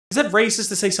that racist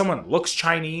to say someone looks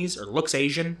Chinese or looks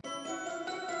Asian?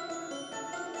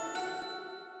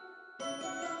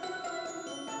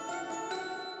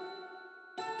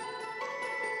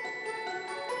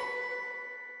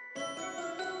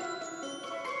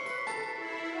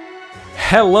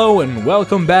 Hello and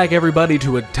welcome back, everybody,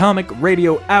 to Atomic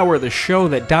Radio Hour, the show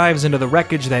that dives into the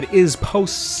wreckage that is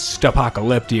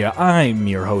post-apocalyptia. I'm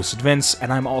your host, Vince,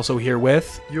 and I'm also here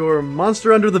with... your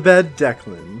monster under the bed,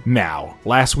 Declan. Now,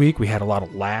 last week we had a lot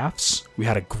of laughs. We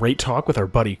had a great talk with our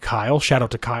buddy Kyle. Shout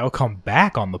out to Kyle, come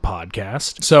back on the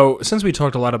podcast. So, since we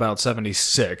talked a lot about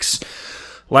 76...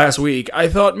 last week, I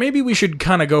thought maybe we should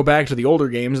kind of go back to the older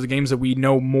games, the games that we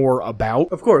know more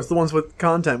about. Of course, the ones with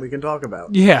content we can talk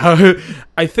about. Yeah,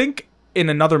 I think in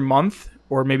another month,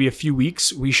 or maybe a few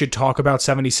weeks, we should talk about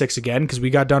 76 again, because we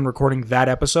got done recording that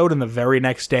episode, and the very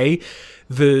next day,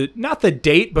 not the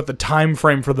date, but the time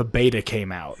frame for the beta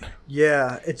came out.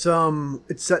 Yeah, it's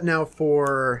set now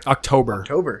for...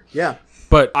 October, yeah.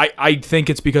 But I think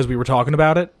it's because we were talking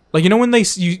about it. Like, you know when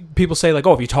people say, like,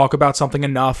 oh, if you talk about something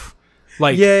enough...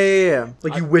 like, yeah.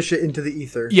 Like you wish it into the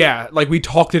ether. Yeah, like we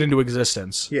talked it into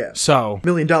existence. Yeah. So.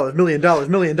 $1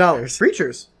 million.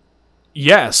 Creatures.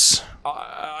 Yes.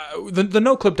 The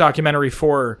no-clip documentary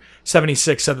for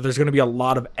 76 said that there's going to be a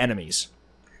lot of enemies.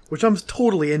 Which I'm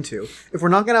totally into. If we're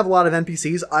not going to have a lot of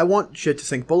NPCs, I want shit to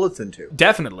sink bullets into.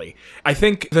 Definitely. I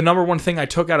think the number one thing I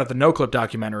took out of the no-clip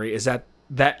documentary is that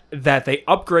they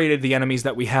upgraded the enemies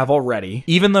that we have already,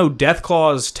 even though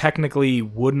Deathclaws technically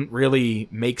wouldn't really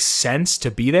make sense to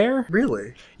be there.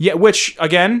 Really? Yeah, which,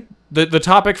 again, the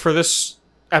topic for this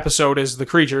episode is the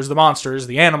creatures, the monsters,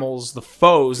 the animals, the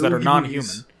foes that are non-human.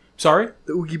 Boogies. Sorry?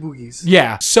 The Oogie Boogies.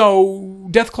 Yeah, so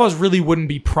Deathclaws really wouldn't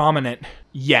be prominent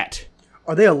yet.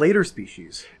 Are they a later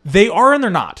species? They are and they're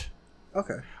not.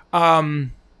 Okay.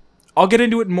 I'll get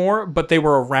into it more, but they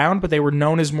were around, but they were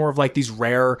known as more of like these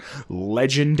rare,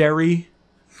 legendary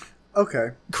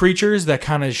creatures that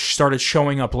kind of started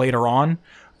showing up later on.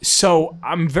 So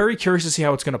I'm very curious to see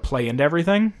how it's going to play into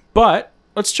everything, but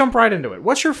let's jump right into it.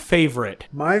 What's your favorite?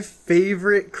 My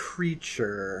favorite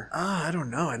creature? I don't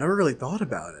know. I never really thought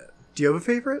about it. Do you have a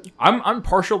favorite? I'm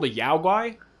partial to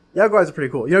Guai. Guais are pretty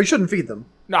cool. You know, you shouldn't feed them.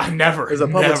 No, never. As a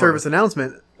public service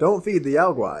announcement, don't feed the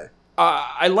Guai.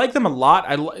 I like them a lot.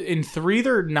 In 3,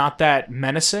 they're not that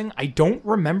menacing. I don't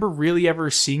remember really ever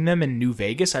seeing them in New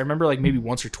Vegas. I remember like maybe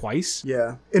once or twice.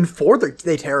 Yeah. In 4,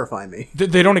 they terrify me.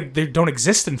 They don't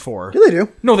exist in 4. Yeah, they do.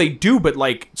 No, they do, but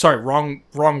like, sorry, wrong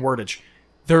wordage.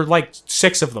 There are like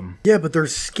 6 of them. Yeah, but they're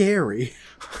scary.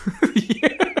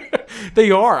 Yeah,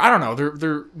 they are. I don't know.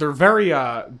 They're very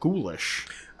ghoulish.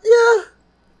 Yeah.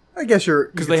 I guess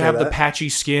because they have the patchy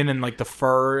skin and like the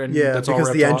fur, and that's all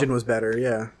because the engine off. was better.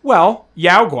 Yeah. Well,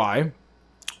 Guai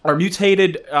are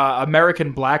mutated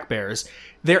American black bears.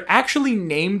 They're actually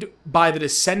named by the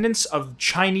descendants of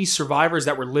Chinese survivors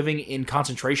that were living in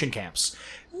concentration camps.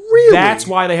 Really? That's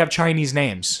why they have Chinese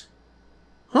names.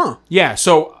 Huh. Yeah.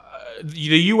 So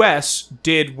the U.S.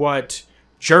 did what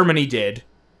Germany did,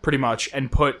 pretty much, and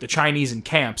put the Chinese in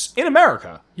camps in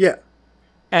America. Yeah.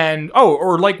 And,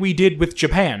 or like we did with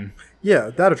Japan. Yeah,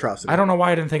 that atrocity. I don't know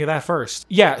why I didn't think of that first.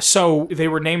 Yeah, so they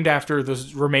were named after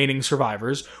the remaining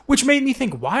survivors, which made me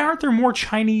think, why aren't there more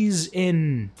Chinese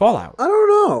in Fallout? I don't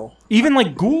know. Even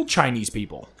like ghoul Chinese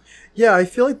people. Yeah, I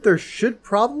feel like there should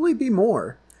probably be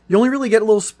more. You only really get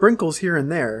little sprinkles here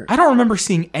and there. I don't remember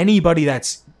seeing anybody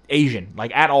that's Asian,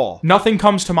 like at all. Nothing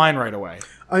comes to mind right away.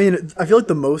 I mean, I feel like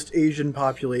the most Asian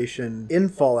population in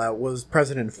Fallout was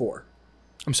present in 4.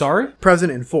 I'm sorry?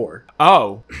 Present in 4.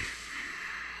 Oh.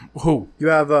 Who? You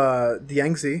have the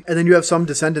Yangtze, and then you have some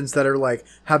descendants that are like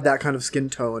have that kind of skin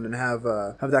tone and have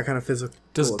that kind of physical.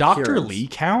 Does Dr. Lee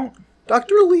count?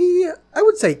 Dr. Lee, I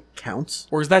would say counts.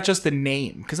 Or is that just the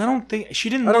name? Because I don't think she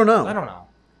didn't. I don't know. I don't know.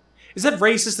 Is that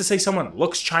racist to say someone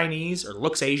looks Chinese or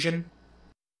looks Asian?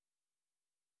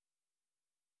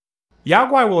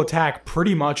 Guai will attack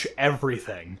pretty much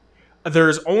everything.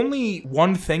 There's only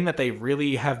one thing that they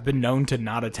really have been known to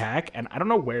not attack, and I don't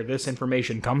know where this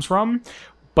information comes from,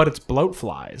 but it's bloat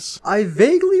flies. I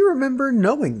vaguely remember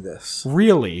knowing this.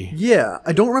 Really? Yeah,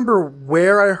 I don't remember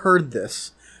where I heard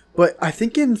this, but I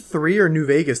think in 3 or New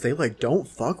Vegas, they, like, don't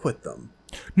fuck with them.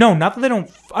 No, not that they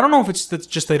don't... I don't know if it's that's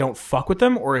just they don't fuck with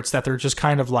them, or it's that they're just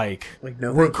kind of like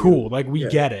no, we're cool, like, we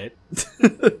get it.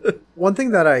 One thing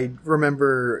that I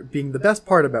remember being the best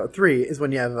part about 3 is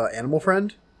when you have an animal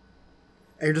friend.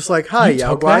 And you're just like, hi,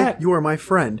 Guai, you are my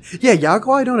friend. Yeah,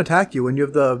 Guai don't attack you when you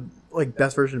have the like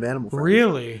best version of animal friend.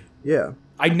 Really? Yeah.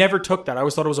 I never took that. I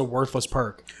always thought it was a worthless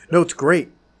perk. No, it's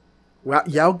great.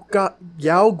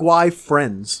 Guai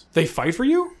friends. They fight for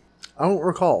you? I don't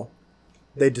recall.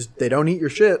 They don't eat your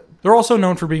shit. They're also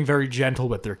known for being very gentle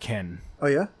with their kin. Oh,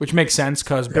 yeah? Which makes sense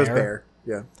because bear.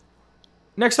 Yeah.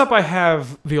 Next up, I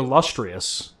have the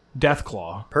illustrious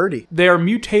Deathclaw. Purdy. They are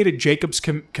mutated Jacob's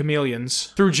chameleons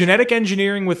through genetic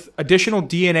engineering with additional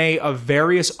DNA of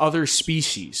various other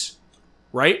species.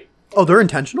 Right? Oh, they're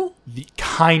intentional?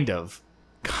 Kind of.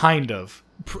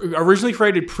 Originally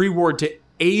created pre-war to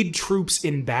aid troops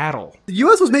in battle. The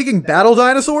U.S. was making battle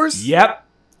dinosaurs? Yep.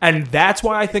 And that's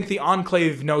why I think the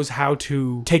Enclave knows how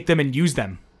to take them and use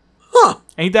them. Huh.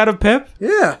 Ain't that a pip?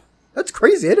 Yeah. That's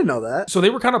crazy. I didn't know that. So they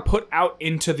were kind of put out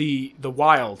into the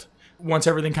wild once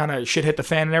everything kind of shit hit the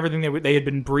fan and everything they had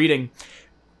been breeding.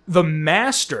 The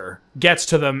Master gets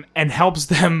to them and helps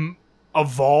them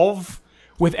evolve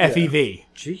with FEV.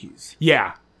 Jeez.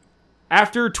 Yeah.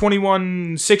 After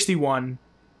 2161,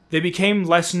 they became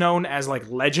less known as like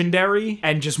legendary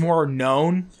and just more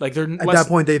known. Like they're at that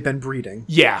point they've been breeding.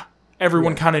 Yeah.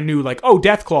 Everyone kind of knew like, oh,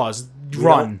 Deathclaws,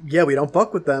 run. We don't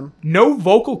fuck with them. No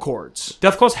vocal cords.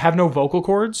 Deathclaws have no vocal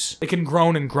cords. They can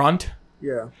groan and grunt.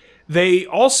 Yeah. They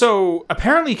also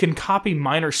apparently can copy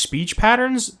minor speech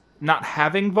patterns, not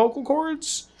having vocal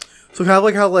cords. So kind of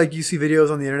like how like you see videos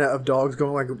on the internet of dogs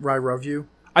going like I love you.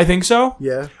 I think so.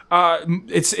 Yeah.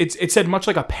 It's said much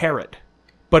like a parrot,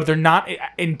 but they're not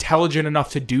intelligent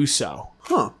enough to do so.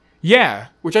 Huh. Yeah,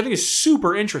 which I think is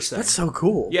super interesting. That's so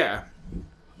cool. Yeah.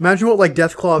 Imagine what like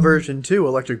Deathclaw version 2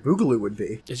 Electric Boogaloo would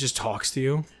be. It just talks to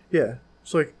you. Yeah.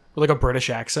 It's like with like a British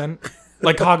accent.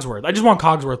 Like Cogsworth. I just want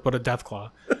Cogsworth, but a Deathclaw.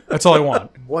 That's all I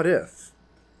want. What if?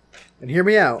 And hear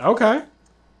me out. Okay.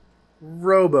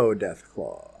 Robo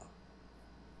Deathclaw.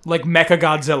 Like Mecha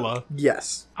Godzilla.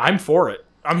 Yes. I'm for it.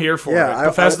 I'm here for it. Yeah,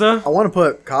 Bethesda? I want to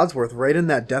put Codsworth right in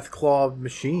that Deathclaw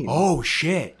machine. Oh,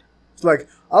 shit. It's like,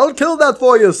 I'll kill that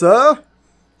for you, sir.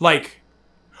 Like,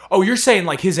 oh, you're saying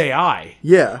like his AI?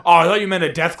 Yeah. Oh, I thought you meant a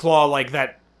Deathclaw like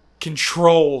that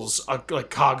controls like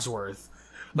Cogsworth.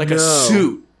 Like a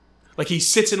suit. Like he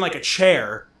sits in like a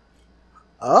chair.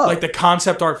 Oh. Like the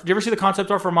concept art. Do you ever see the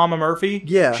concept art for Mama Murphy?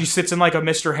 Yeah. She sits in like a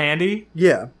Mr. Handy?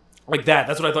 Yeah. Like that.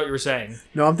 That's what I thought you were saying.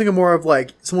 No, I'm thinking more of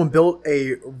like someone built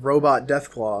a robot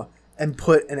Deathclaw and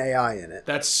put an AI in it.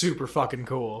 That's super fucking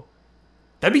cool.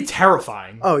 That'd be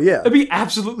terrifying. Oh, yeah. That'd be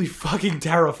absolutely fucking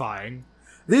terrifying.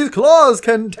 These claws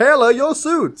can tailor your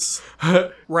suits.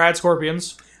 Rad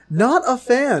scorpions. Not a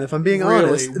fan, if I'm being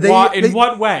honest. In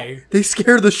what way? They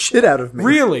scare the shit out of me.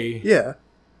 Really? Yeah.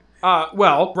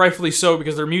 Well, rightfully so,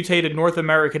 because they're mutated North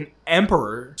American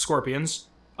emperor scorpions.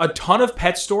 A ton of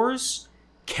pet stores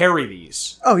carry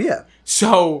these. Oh, yeah.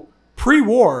 So,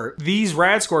 pre-war, these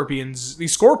scorpions,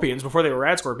 before they were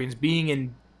rad scorpions, being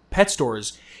in pet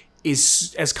stores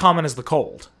is as common as the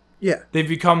cold. Yeah. They've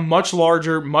become much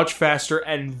larger, much faster,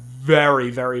 and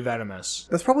very, very venomous.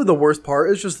 That's probably the worst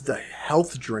part, is just the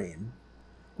health drain.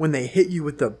 When they hit you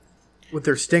with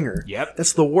their stinger. Yep.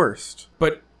 That's the worst.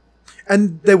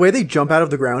 And the way they jump out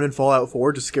of the ground in Fallout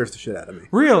 4 just scares the shit out of me.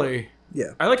 Really?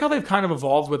 Yeah. I like how they've kind of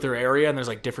evolved with their area, and there's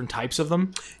like different types of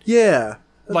them. Yeah.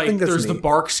 Like there's the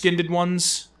bark-skinned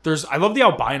ones. I love the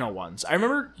albino ones. I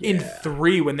remember in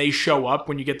 3 when they show up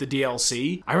when you get the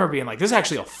DLC. I remember being like, this is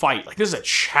actually a fight. Like this is a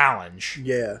challenge.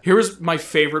 Yeah. Here was my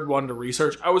favorite one to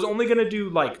research. I was only gonna do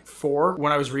like 4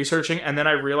 when I was researching, and then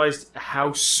I realized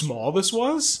how small this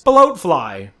was.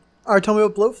 Bloatfly. All right, tell me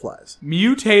about bloatflies.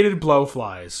 Mutated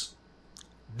blowflies.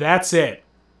 That's it.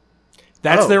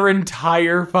 That's their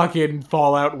entire fucking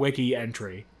Fallout Wiki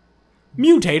entry.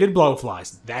 Mutated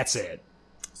blowflies. That's it.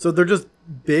 So they're just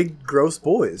big, gross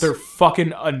boys. They're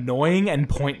fucking annoying and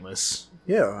pointless.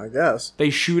 Yeah, I guess. They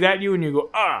shoot at you and you go,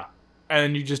 ah! And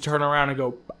then you just turn around and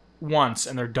go once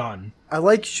and they're done. I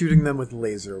like shooting them with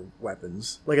laser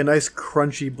weapons. Like a nice,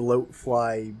 crunchy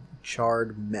bloatfly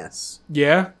charred mess.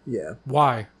 Yeah? Yeah.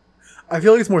 Why? I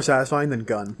feel like it's more satisfying than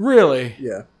gun. Really?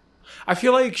 Yeah. I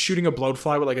feel like shooting a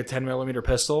bloatfly with like a 10mm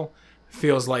pistol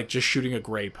feels like just shooting a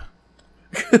grape.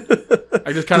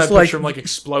 I just kind of picture them like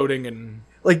exploding and...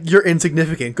 Like, you're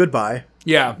insignificant. Goodbye.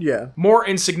 Yeah. Yeah. More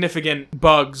insignificant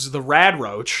bugs, the rad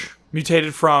roach,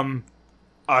 mutated from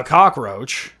a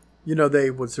cockroach. You know they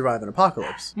would survive an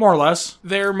apocalypse. More or less.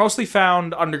 They're mostly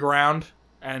found underground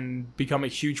and become a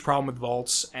huge problem with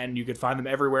vaults, and you could find them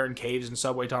everywhere in caves and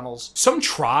subway tunnels. Some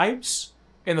tribes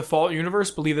in the Fallout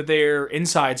universe believe that their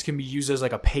insides can be used as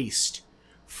like a paste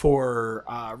for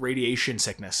radiation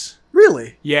sickness.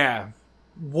 Really? Yeah.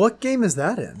 What game is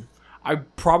that in?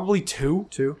 Probably 2.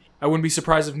 2? I wouldn't be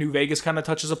surprised if New Vegas kind of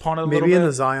touches upon it a little bit. Maybe in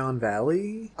the Zion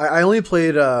Valley? I only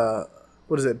played,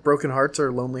 what is it, Broken Hearts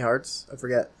or Lonely Hearts? I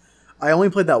forget. I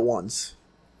only played that once.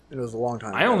 It was a long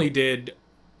time ago. I only did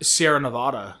Sierra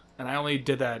Nevada, and I only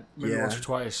did that maybe once or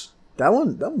twice. That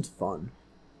one's fun.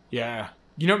 Yeah.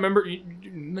 You know, remember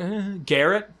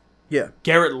Garrett? Yeah.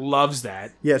 Garrett loves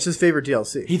that. Yeah, it's his favorite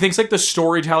DLC. He thinks like the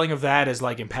storytelling of that is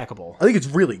like impeccable. I think it's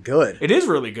really good. It is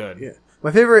really good. Yeah.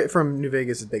 My favorite from New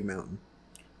Vegas is Big Mountain.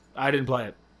 I didn't play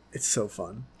it. It's so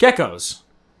fun. Geckos.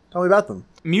 Tell me about them.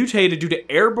 Mutated due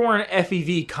to airborne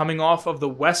FEV coming off of the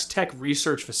West Tech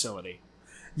research facility.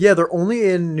 Yeah, they're only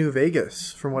in New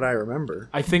Vegas, from what I remember.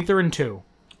 I think they're in 2.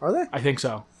 Are they? I think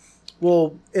so.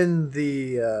 Well, in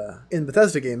the in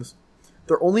Bethesda games,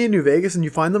 they're only in New Vegas, and you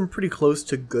find them pretty close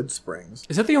to Good Springs.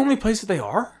 Is that the only place that they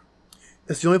are?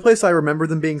 It's the only place I remember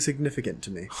them being significant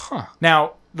to me. Huh.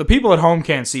 Now, the people at home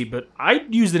can't see, but I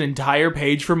used an entire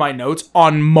page for my notes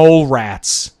on mole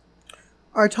rats.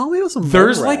 All right, tell me about some mole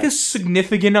There's rats. like a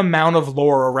significant amount of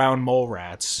lore around mole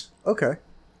rats. Okay.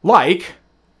 Like,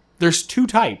 there's 2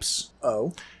 types.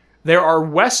 Oh. There are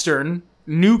Western,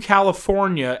 New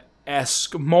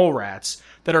California-esque mole rats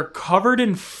that are covered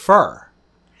in fur.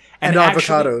 And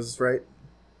avocados, right?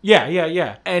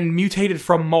 Yeah. And mutated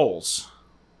from moles.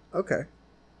 Okay.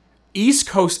 East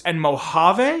Coast and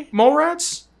Mojave mole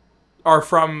rats are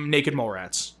from naked mole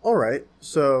rats. All right.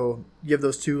 So you have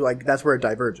those 2, like, that's where it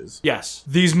diverges. Yes.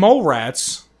 These mole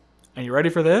rats, and you ready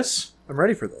for this? I'm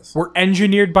ready for this. Were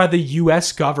engineered by the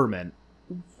U.S. government.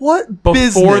 What Before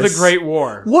business? the Great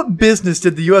War. What business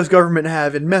did the U.S. government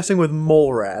have in messing with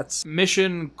mole rats?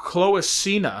 Mission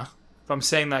Cloacina, if I'm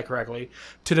saying that correctly,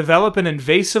 to develop an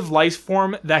invasive life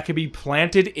form that could be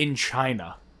planted in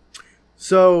China.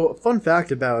 So, fun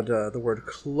fact about the word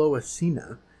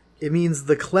Cloacina. It means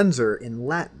the cleanser in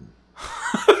Latin.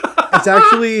 It's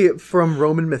actually from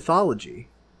Roman mythology.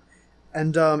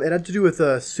 And it had to do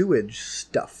with sewage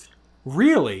stuff.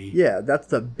 Really? Yeah, that's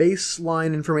the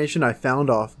baseline information I found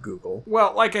off Google.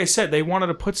 Well, like I said, they wanted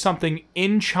to put something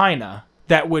in China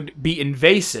that would be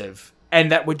invasive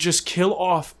and that would just kill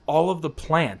off all of the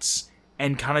plants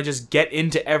and kind of just get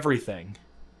into everything.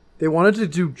 They wanted to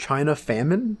do China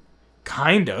famine?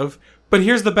 Kind of. But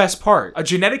here's the best part. A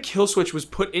genetic kill switch was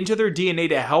put into their DNA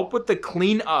to help with the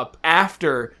cleanup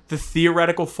after the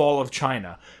theoretical fall of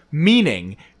China.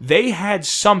 Meaning, they had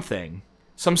something,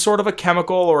 some sort of a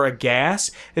chemical or a gas,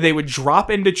 that they would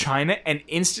drop into China and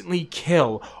instantly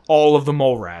kill all of the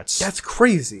mole rats. That's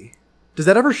crazy. Does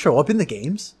that ever show up in the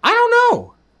games? I don't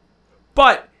know.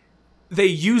 But they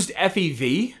used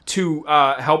FEV to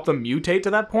help them mutate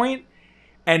to that point,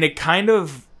 and it kind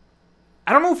of...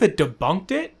 I don't know if it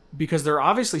debunked it, because they're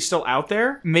obviously still out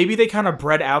there. Maybe they kind of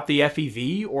bred out the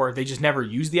FEV, or they just never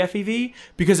used the FEV,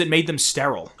 because it made them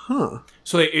sterile. Huh.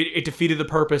 So it defeated the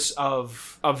purpose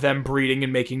of them breeding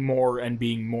and making more and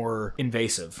being more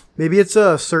invasive. Maybe it's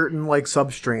a certain, like,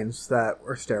 substrains that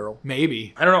are sterile.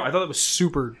 Maybe. I don't know. I thought that was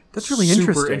super... That's really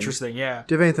super interesting, yeah.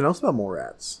 Do you have anything else about mole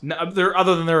rats? No,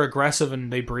 other than they're aggressive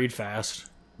and they breed fast.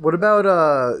 What about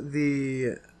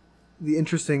the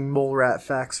interesting mole rat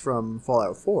facts from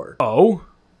Fallout 4? Oh?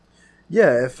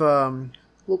 Yeah, if a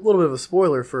little bit of a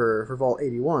spoiler for Vault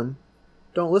 81,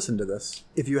 don't listen to this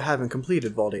if you haven't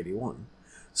completed Vault 81.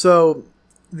 So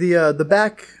the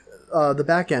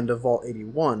back end of Vault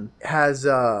 81 has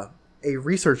a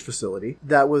research facility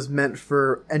that was meant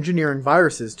for engineering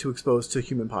viruses to expose to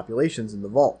human populations in the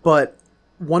vault. But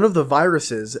one of the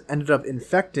viruses ended up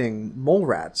infecting mole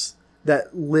rats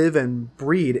that live and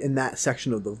breed in that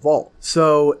section of the vault.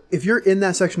 So if you're in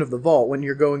that section of the vault when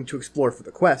you're going to explore for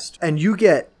the quest, and you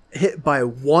get hit by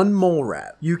one mole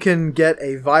rat, you can get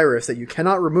a virus that you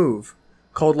cannot remove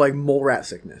called, like, mole rat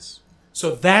sickness.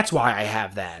 So that's why I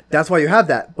have that. That's why you have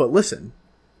that. But listen,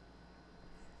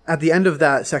 at the end of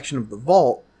that section of the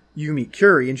vault, you meet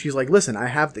Curie, and she's like, listen, I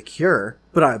have the cure,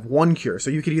 but I have one cure.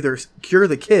 So you could either cure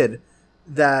the kid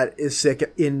that is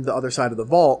sick in the other side of the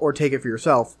vault, or take it for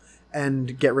yourself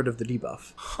and get rid of the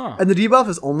debuff. Huh. And the debuff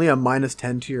is only a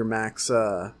 -10 to your max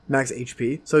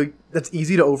HP, so that's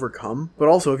easy to overcome. But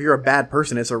also, if you're a bad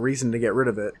person, it's a reason to get rid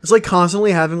of it. It's like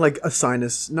constantly having, like, a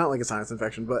sinus, not like a sinus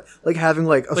infection, but like having,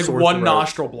 like, a sore one throat.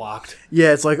 nostril blocked.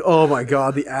 Yeah, it's like, oh my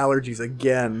god, the allergies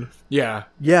again. Yeah.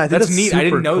 Yeah, I think that's neat. I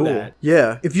didn't know that.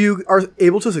 Yeah, if you are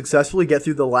able to successfully get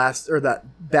through the last, or that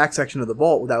back section of the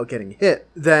vault without getting hit,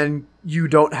 then you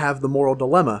don't have the moral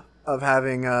dilemma of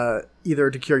having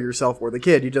either to cure yourself or the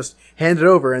kid. You just hand it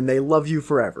over and they love you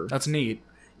forever. That's neat.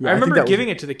 Yeah, I remember giving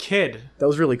it to the kid. That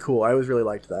was really cool. I always really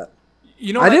liked that.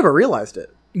 You know, I never realized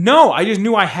it. No, I just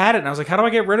knew I had it, and I was like, how do I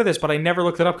get rid of this? But I never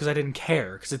looked it up because I didn't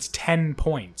care, because it's 10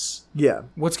 points. Yeah.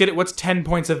 What's 10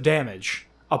 points of damage?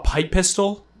 A pipe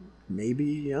pistol?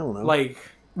 Maybe, I don't know. Like,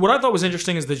 what I thought was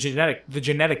interesting is the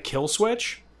genetic kill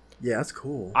switch. Yeah, that's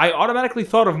cool. I automatically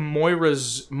thought of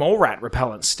Moira's mole rat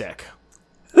repellent stick.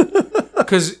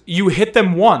 Because you hit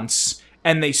them once,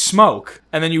 and they smoke,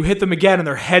 and then you hit them again and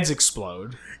their heads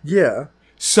explode. Yeah.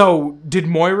 So, did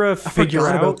Moira figure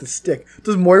out about the stick?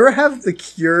 Does Moira have the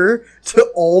cure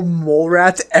to all mole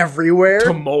rats everywhere?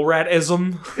 To mole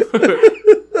ratism?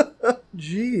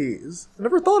 Jeez. I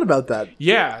never thought about that.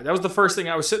 Yeah, that was the first thing.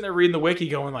 I was sitting there reading the wiki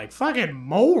going like, fucking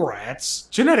mole rats?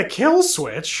 Genetic kill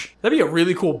switch? That'd be a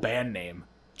really cool band name.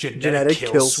 Genetic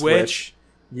kill switch.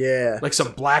 Yeah. Like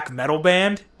some black metal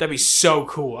band? That'd be so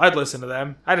cool. I'd listen to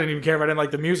them. I didn't even care if I didn't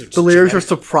like the music. The lyrics are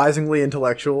surprisingly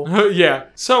intellectual. Yeah.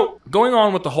 So, going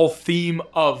on with the whole theme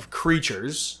of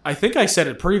creatures, I think I said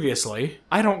it previously.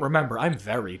 I don't remember. I'm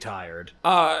very tired.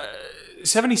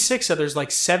 76 said there's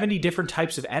like 70 different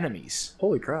types of enemies.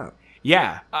 Holy crap.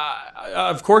 Yeah.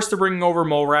 Of course, they're bringing over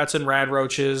mole rats and rad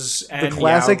roaches and the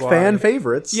classic fan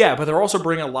favorites. Yeah, but they're also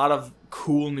bringing a lot of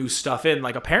cool new stuff in.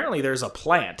 Like, apparently there's a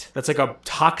plant that's like a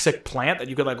toxic plant that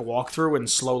you could like walk through and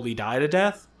slowly die to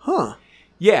death. Huh.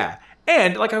 Yeah.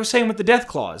 And like I was saying with the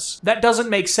Deathclaws, that doesn't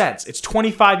make sense. It's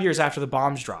 25 years after the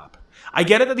bombs drop. I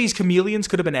get it that these chameleons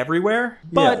could have been everywhere,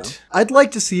 but... Yeah. I'd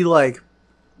like to see like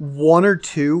 1 or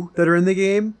 2 that are in the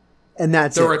game, and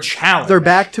that's they're a challenge. They're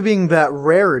back to being that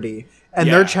rarity, and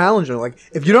they're challenging. Like,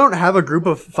 if you don't have a group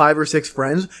of 5 or 6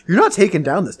 friends, you're not taking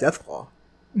down this Deathclaw.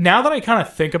 Now that I kind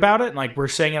of think about it, and like we're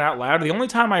saying it out loud, the only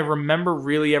time I remember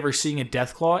really ever seeing a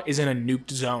Deathclaw is in a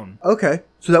nuked zone. Okay,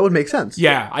 so that would make sense.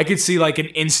 Yeah, I could see like an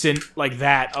instant like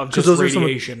that of just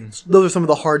radiation. Those are some of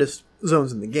the hardest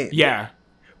zones in the game. Yeah.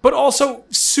 But also,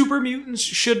 super mutants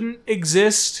shouldn't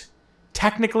exist.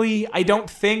 Technically, I don't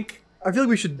think. I feel like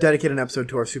we should dedicate an episode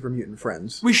to our super mutant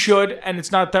friends. We should, and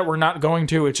it's not that we're not going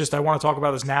to. It's just I want to talk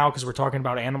about this now because we're talking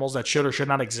about animals that should or should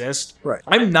not exist. Right.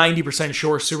 I'm 90%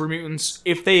 sure super mutants,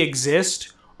 if they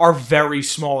exist, are very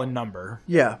small in number.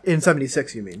 Yeah, in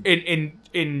 76, you mean?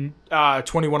 In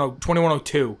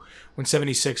 2102, when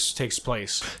 76 takes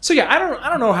place. So yeah, I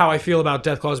don't know how I feel about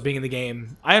Deathclaws being in the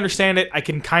game. I understand it. I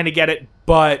can kind of get it,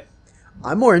 but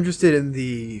I'm more interested in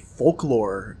the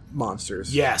folklore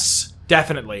monsters. Yes,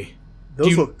 definitely.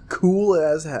 Those look cool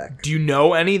as heck. Do you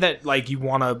know any that like you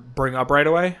want to bring up right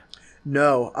away?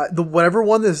 No. The whatever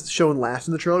one that's shown last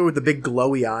in the trailer with the big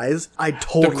glowy eyes, I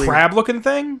totally... The crab-looking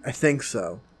thing? I think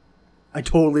so. I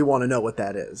totally want to know what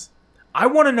that is. I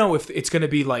want to know if it's going to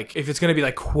be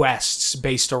like quests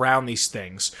based around these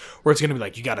things, where it's going to be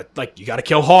like you got to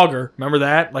kill Hogger. Remember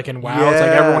that? Like in WoW, It's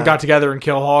like everyone got together and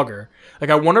kill Hogger. Like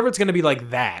I wonder if it's going to be like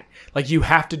that. Like you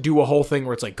have to do a whole thing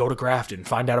where it's like go to Grafton,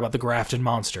 find out about the Grafton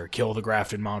monster, kill the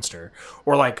Grafton monster,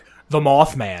 or like the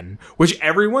Mothman, which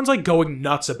everyone's like going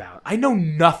nuts about. I know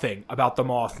nothing about the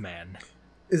Mothman.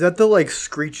 Is that the like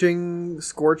screeching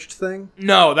scorched thing?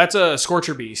 No, that's a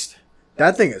Scorcher Beast.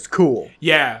 That thing is cool.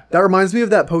 Yeah. That reminds me of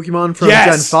that Pokemon from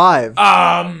Gen 5.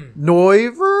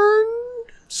 Noivern?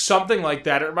 Something like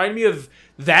that. It reminded me of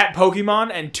that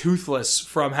Pokemon and Toothless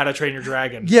from How to Train Your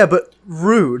Dragon. Yeah, but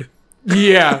rude.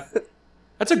 Yeah.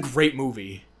 That's a great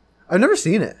movie. I've never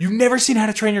seen it. You've never seen How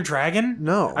to Train Your Dragon?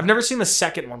 No. I've never seen the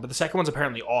second one, but the second one's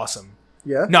apparently awesome.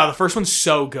 Yeah? No, the first one's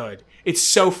so good. It's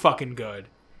so fucking good.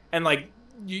 And like...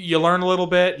 You learn a little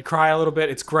bit, you cry a little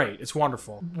bit, it's great, it's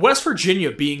wonderful. West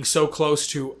Virginia being so close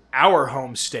to our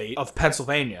home state of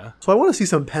Pennsylvania. So I want to see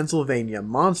some Pennsylvania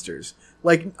monsters.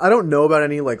 Like, I don't know about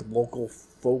any, like, local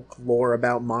folklore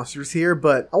about monsters here,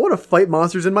 but I want to fight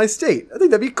monsters in my state. I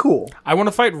think that'd be cool. I want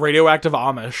to fight radioactive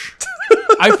Amish.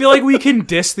 I feel like we can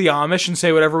diss the Amish and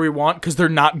say whatever we want, because they're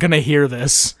not gonna hear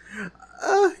this.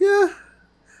 Yeah.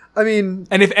 I mean...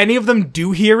 And if any of them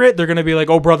do hear it, they're going to be like,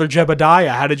 oh, Brother Jebediah,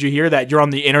 how did you hear that? You're on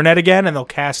the internet again? And they'll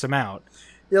cast him out.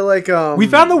 Yeah, like, We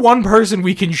found the one person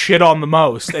we can shit on the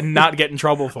most and not get in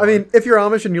trouble for. I mean, if you're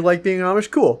Amish and you like being Amish,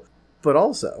 cool. But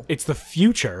also... It's the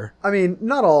future. I mean,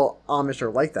 not all Amish are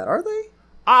like that, are they?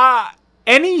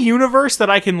 Any universe that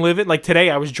I can live in, like today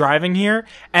I was driving here,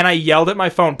 and I yelled at my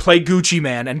phone, play Gucci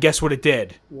Man, and guess what it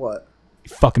did? What?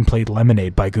 It fucking played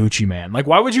Lemonade by Gucci Man. Like,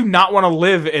 why would you not want to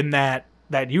live in that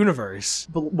universe?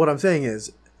 But what I'm saying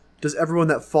is, does everyone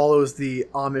that follows the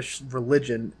Amish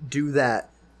religion do that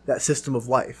system of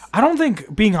life? I don't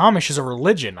think being Amish is a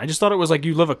religion. I just thought it was like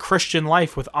you live a Christian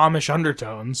life with Amish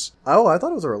undertones. Oh, I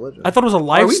thought it was a religion. I thought it was a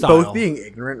lifestyle. Are we both being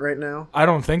ignorant right now? I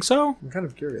don't think so. I'm kind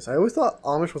of curious. I always thought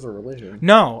Amish was a religion.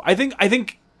 No, I think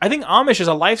Amish is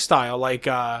a lifestyle, like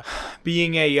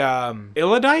being a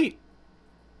Illithite?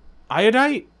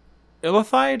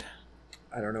 Illithide?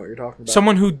 I don't know what you're talking about.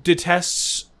 Someone who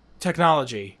detests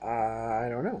technology. I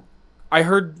don't know. I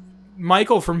heard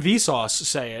Michael from Vsauce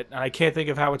say it, and I can't think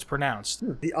of how it's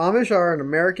pronounced. The Amish are an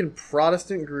American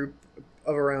Protestant group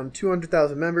of around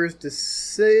 200,000 members,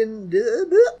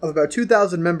 of about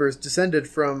 2,000 members descended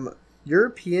from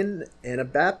European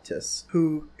Anabaptists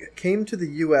who came to the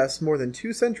U.S. more than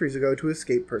 2 centuries ago to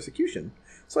escape persecution.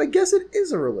 So I guess it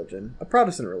is a religion, a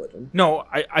Protestant religion. No,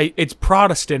 it's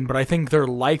Protestant, but I think their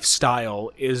lifestyle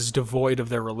is devoid of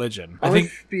their religion.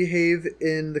 Amish behave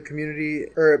in the community,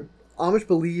 or Amish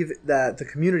believe that the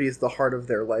community is the heart of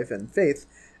their life and faith,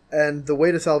 and the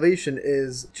way to salvation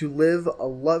is to live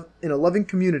in a loving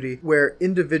community where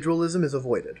individualism is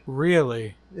avoided.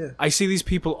 Really? Yeah. I see these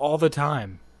people all the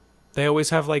time. They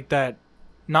always have like that,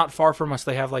 not far from us,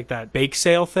 they have like that bake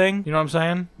sale thing. You know what I'm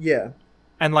saying? Yeah.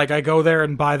 And, like, I go there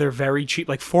and buy their very cheap,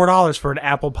 like, $4 for an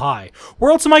apple pie.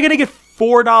 Where else am I going to get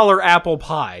 $4 apple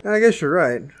pie? I guess you're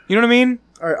right. You know what I mean?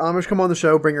 All right, Amish, come on the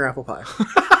show. Bring your apple pie.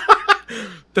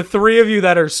 The 3 of you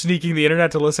that are sneaking the internet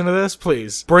to listen to this,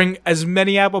 please, bring as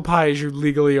many apple pie as you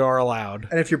legally are allowed.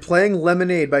 And if you're playing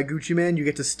Lemonade by Gucci Mane, you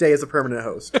get to stay as a permanent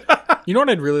host. You know what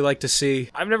I'd really like to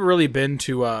see? I've never really been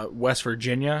to West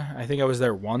Virginia. I think I was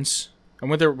there once. I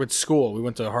went there with school. We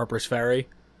went to Harper's Ferry.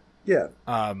 Yeah.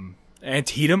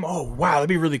 Antietam? Oh, wow, that'd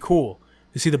be really cool.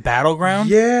 You see the battleground?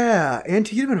 Yeah,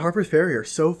 Antietam and Harper's Ferry are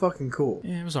so fucking cool.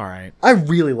 Yeah, it was all right. I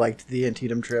really liked the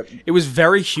Antietam trip. It was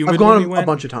very humid. I've gone when we went. a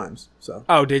bunch of times. So.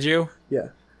 Oh, did you? Yeah.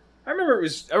 I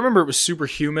remember it was super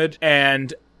humid,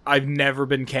 and I've never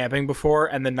been camping before,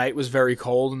 and the night was very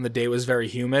cold and the day was very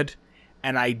humid,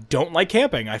 and I don't like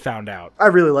camping. I found out. I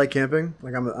really like camping.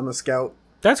 Like I'm a scout.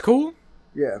 That's cool.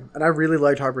 Yeah, and I really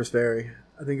liked Harper's Ferry.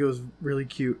 I think it was really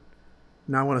cute.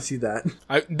 Now I want to see that.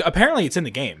 Apparently, it's in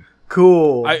the game.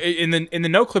 Cool. In the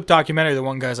No Clip documentary, the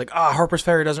one guy's like, Harper's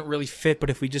Ferry doesn't really fit, but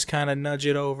if we just kind of nudge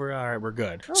it over, all right, we're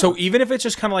good. Oh. So even if it's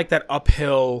just kind of like that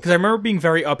uphill, because I remember being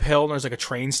very uphill and there's like a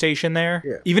train station there.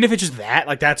 Yeah. Even if it's just that,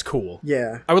 like that's cool.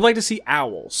 Yeah. I would like to see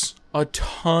owls. A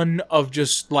ton of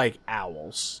just like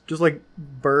owls. Just like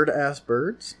bird-ass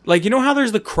birds? Like, you know how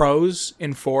there's the crows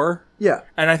in 4? Yeah.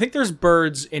 And I think there's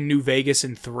birds in New Vegas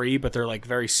in 3, but they're like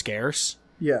very scarce.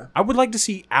 Yeah. I would like to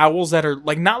see owls that are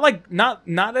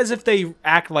not as if they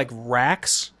act like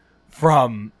racks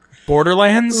from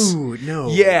Borderlands. Ooh, no.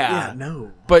 Yeah.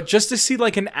 No. But just to see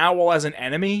like an owl as an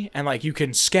enemy and like you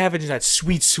can scavenge that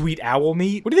sweet, sweet owl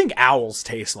meat. What do you think owls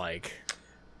taste like?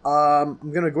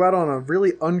 I'm gonna go out on a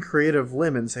really uncreative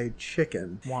limb and say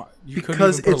chicken.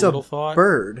 Because it's a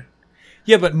bird.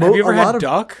 Yeah, but have you ever had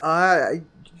duck?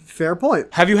 Fair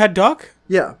point. Have you had duck?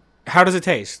 Yeah. How does it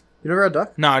taste? You never had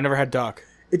duck? No, I never had duck.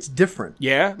 It's different.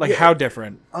 Yeah? Like, how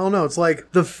different? I don't know. It's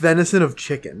like the venison of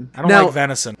chicken. I don't like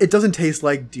venison. It doesn't taste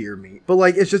like deer meat, but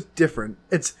like it's just different.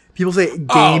 It's people say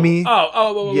gamey. Okay.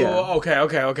 I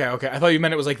thought you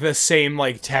meant it was like the same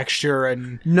like texture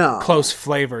and close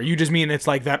flavor. You just mean it's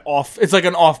like that off. It's like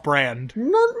an off-brand.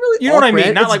 Not really. You know what I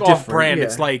mean? Not like off-brand. Yeah.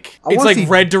 It's like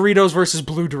red Doritos versus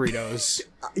blue Doritos.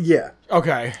 Yeah.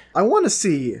 Okay. I want to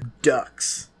see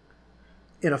ducks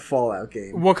in a Fallout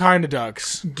game. What kind of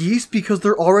ducks? Geese, because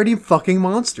they're already fucking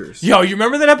monsters. Yo, you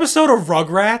remember that episode of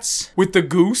Rugrats with the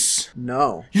goose?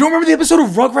 No. You don't remember the episode of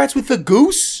Rugrats with the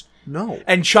goose? No.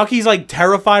 And Chucky's like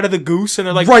terrified of the goose and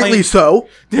they're like rightly so.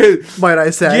 Might I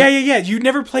say. Yeah. You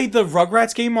never played the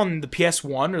Rugrats game on the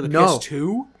PS1 or the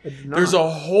PS2? I did not. There's a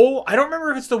whole I don't remember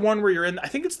if it's the one where you're in I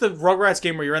think it's the Rugrats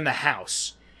game where you're in the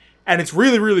house. And it's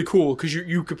really, really cool because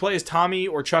you could play as Tommy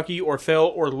or Chucky or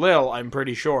Phil or Lil, I'm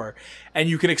pretty sure. And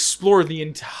you can explore the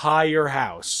entire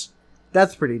house.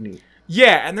 That's pretty neat.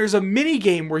 Yeah, and there's a mini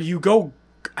game where you go,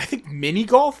 I think, mini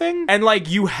golfing? And, like,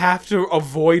 you have to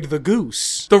avoid the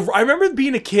goose. I remember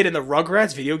being a kid and the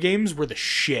Rugrats video games were the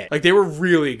shit. Like, they were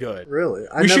really good. Really?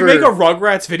 We should make a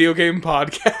Rugrats video game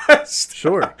podcast.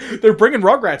 Sure. They're bringing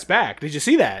Rugrats back. Did you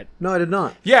see that? No, I did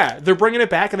not. Yeah, they're bringing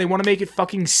it back and they want to make it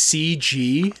fucking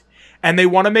CG. And they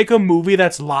want to make a movie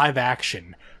that's live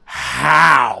action.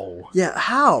 How? Yeah,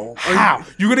 how? How?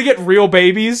 You're going to get real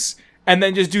babies and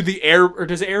then just do the air... Or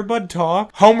does Air Bud talk?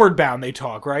 Homeward Bound they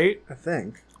talk, right? I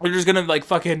think. They're just going to, like,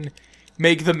 fucking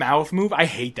make the mouth move. I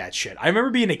hate that shit. I remember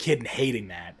being a kid and hating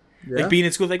that. Yeah? Like, being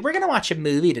in school, like, we're going to watch a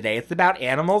movie today. It's about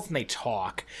animals and they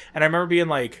talk. And I remember being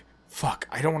like, fuck,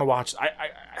 I don't want to watch...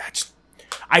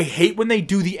 I hate when they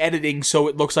do the editing so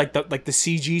it looks like the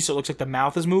CG, so it looks like the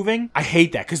mouth is moving. I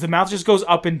hate that, because the mouth just goes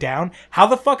up and down. How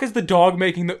the fuck is the dog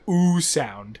making the ooh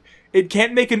sound? It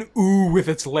can't make an ooh with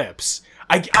its lips.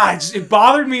 It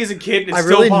bothered me as a kid, and it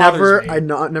still bothers me. I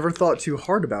never thought too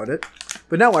hard about it,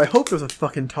 but now I hope there's a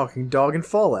fucking talking dog in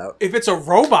Fallout. If it's a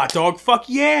robot dog, fuck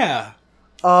yeah.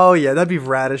 Oh yeah, that'd be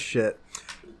rad as shit.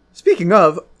 Speaking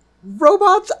of...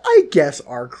 robots, I guess,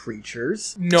 are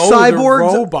creatures. No, they're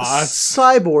robots.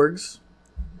 Cyborgs,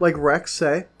 like Rex,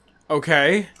 say.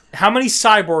 Okay. How many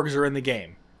cyborgs are in the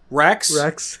game?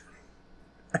 Rex?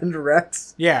 And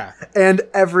Rex. Yeah. And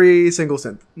every single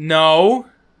synth. No.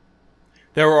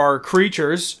 There are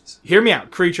creatures. Hear me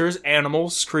out. Creatures,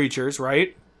 animals, creatures,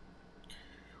 right?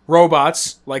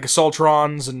 Robots, like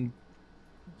Assaultrons and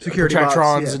Security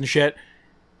Protectrons bots, and shit.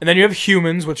 And then you have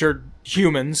humans, which are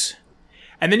humans.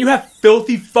 And then you have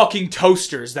filthy fucking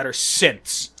toasters that are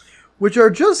synths. Which are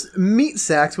just meat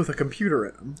sacks with a computer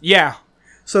in them. Yeah.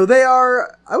 So they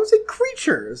are, I would say,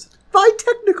 creatures. By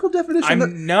technical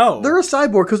definition. No. They're a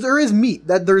cyborg, because there is meat.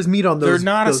 There is meat on those. They're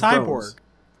not a cyborg. Bones.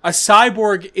 A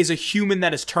cyborg is a human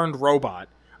that has turned robot.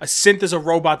 A synth is a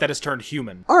robot that has turned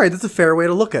human. Alright, that's a fair way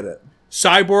to look at it.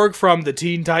 Cyborg from the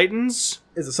Teen Titans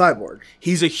is a cyborg.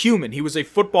 He's a human. He was a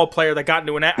football player that got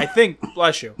into I think,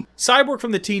 bless you. Cyborg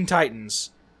from the Teen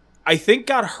Titans, I think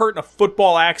got hurt in a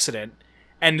football accident,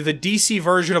 and the DC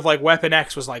version of, like, Weapon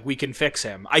X was like, we can fix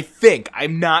him. I think.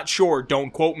 I'm not sure. Don't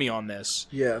quote me on this.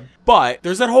 Yeah. But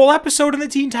there's that whole episode in the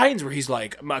Teen Titans where he's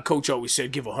like, my coach always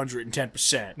said give 110%.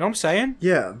 Know what I'm saying?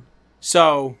 Yeah.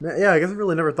 So. Yeah, I guess I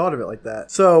really never thought of it like that.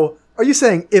 So, are you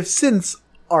saying if synths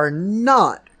are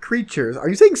not creatures, are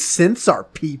you saying synths are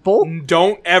people?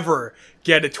 Don't ever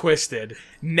get it twisted.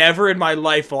 Never in my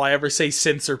life will I ever say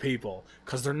synths are people.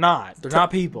 Because they're not. They're not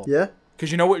people. Yeah?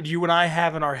 Because you know what you and I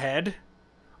have in our head?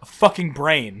 A fucking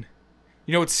brain.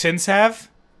 You know what synths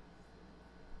have?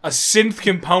 A synth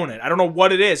component. I don't know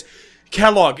what it is.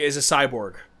 Kellogg is a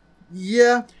cyborg.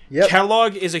 Yeah. Yep.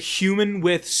 Kellogg is a human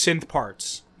with synth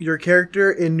parts. Your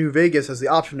character in New Vegas has the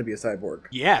option to be a cyborg.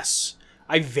 Yes.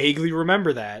 I vaguely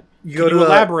remember that. You Can you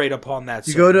elaborate upon that?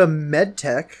 You go to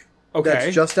MedTech. Okay.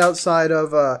 That's just outside of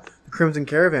the Crimson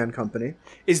Caravan Company.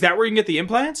 Is that where you can get the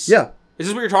implants? Yeah. Is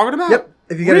this what you're talking about? Yep.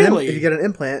 If you get really? if you get an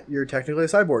implant, you're technically a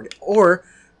cyborg. Or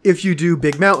if you do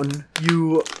Big Mountain,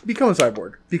 you become a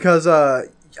cyborg. Because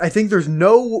I think there's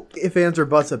no ifs, ands, or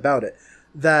buts about it.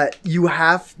 That you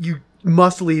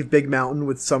must leave Big Mountain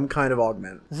with some kind of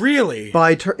augment. Really?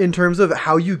 In terms of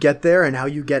how you get there and how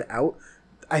you get out,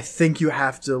 I think you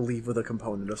have to leave with a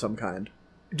component of some kind.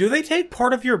 Do they take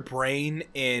part of your brain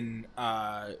in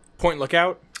Point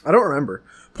Lookout? I don't remember.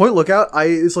 Point Lookout,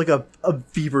 it's like a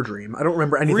fever dream. I don't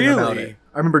remember anything about it.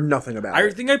 I remember nothing about it.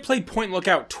 I think I played Point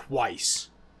Lookout twice.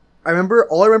 All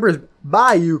I remember is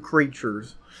Bayou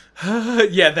Creatures.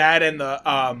 Yeah, that and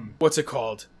the what's it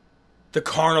called? The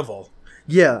Carnival.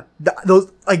 Yeah,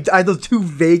 those I had those two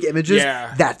vague images.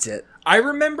 Yeah, that's it. I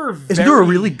remember. Isn't there a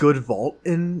really good vault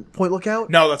in Point Lookout?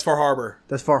 No, that's Far Harbor.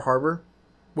 That's Far Harbor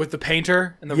with the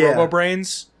painter and the Robo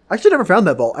Brains. I actually never found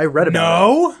that vault. I read about it.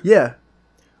 No. Yeah.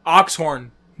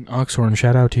 Oxhorn,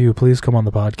 shout out to you. Please come on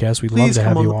the podcast. We'd love to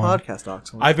have you on. Please come on the podcast,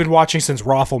 Oxhorn. I've been watching since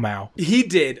Rafflemau. He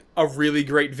did a really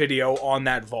great video on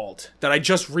that vault that I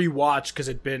just rewatched because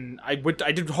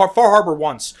I did Far Harbor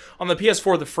once. On the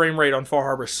PS4, the frame rate on Far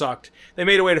Harbor sucked. They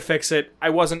made a way to fix it.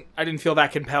 I didn't feel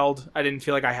that compelled. I didn't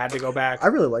feel like I had to go back. I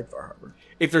really like Far Harbor.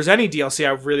 If there's any DLC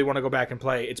I really want to go back and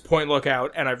play, it's Point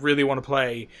Lookout, and I really want to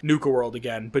play Nuka World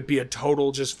again, but be a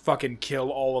total just fucking kill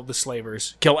all of the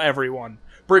slavers. Kill everyone.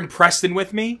 Bring Preston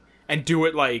with me, and do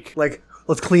it like,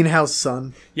 let's clean house,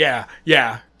 son. Yeah.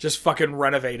 Just fucking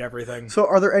renovate everything. So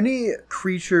are there any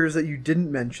creatures that you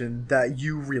didn't mention that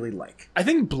you really like? I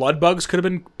think blood bugs could have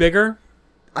been bigger.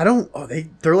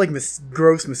 They're like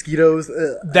gross mosquitoes.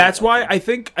 That's why I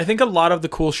think a lot of the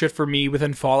cool shit for me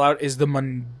within Fallout is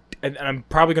and I'm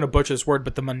probably going to butcher this word,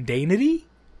 but the mundanity?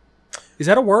 Is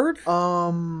that a word?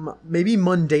 Maybe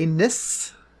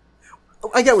mundaneness?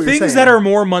 I get what you're saying. Things that are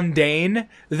more mundane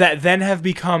that then have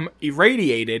become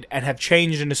irradiated and have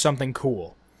changed into something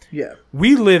cool. Yeah.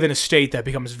 We live in a state that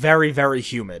becomes very, very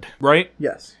humid, right?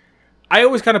 Yes. I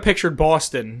always kind of pictured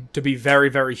Boston to be very,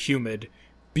 very humid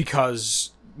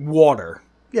because water.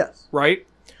 Yes. Right?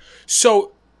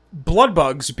 So, blood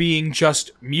bugs being just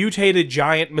mutated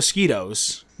giant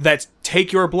mosquitoes that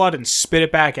take your blood and spit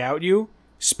it back out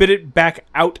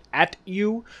at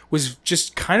you was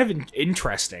just kind of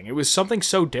interesting. It was something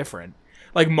so different.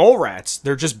 Like mole rats,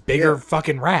 they're just bigger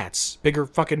fucking rats. Bigger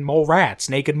fucking mole rats.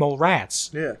 Naked mole rats.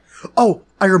 Yeah. Oh,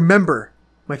 I remember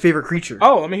my favorite creature.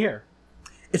 Oh, let me hear.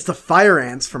 It's the fire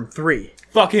ants from 3.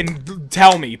 Fucking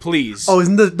tell me, please. Oh,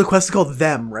 isn't the quest called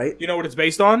Them, right? You know what it's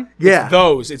based on? Yeah. It's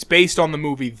those. It's based on the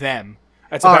movie Them.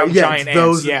 That's about giant ants.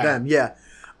 Those Them, yeah.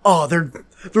 Oh, they're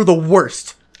the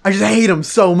worst. I just hate them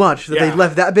so much that they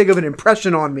left that big of an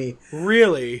impression on me.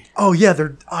 Really? Oh, yeah,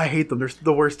 I hate them. They're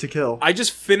the worst to kill. I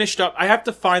just finished up... I have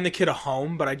to find the kid a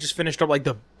home, but I just finished up, like,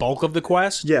 the bulk of the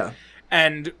quest. Yeah.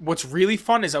 And what's really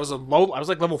fun is I was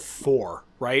like, level 4,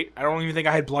 right? I don't even think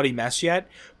I had Bloody Mess yet,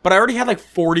 but I already had, like,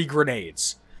 40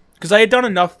 grenades. Because I had done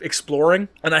enough exploring,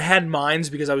 and I had mines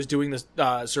because I was doing this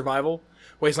survival,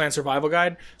 Wasteland Survival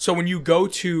Guide. So when you go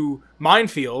to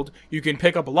Minefield, you can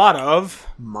pick up a lot of...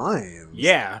 Mines?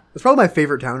 Yeah. It's probably my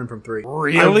favorite town from 3.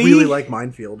 Really? I really like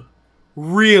Minefield.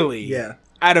 Really? Yeah.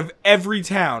 Out of every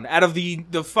town, out of the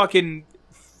fucking...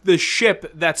 the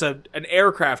ship that's an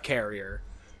aircraft carrier,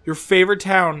 your favorite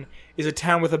town is a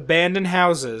town with abandoned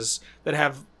houses that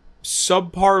have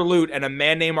subpar loot and a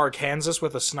man named Arkansas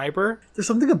with a sniper? There's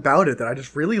something about it that I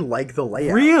just really like the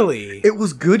layout. Really? It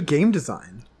was good game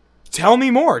design. Tell me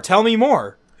more. Tell me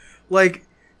more. Like,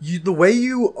 the way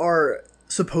you are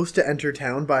supposed to enter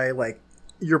town by, like,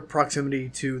 your proximity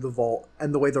to the vault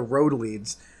and the way the road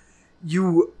leads,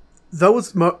 though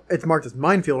it's marked as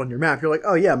Minefield on your map, you're like,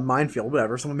 oh yeah, Minefield,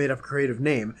 whatever, someone made up a creative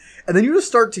name. And then you just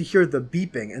start to hear the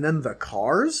beeping, and then the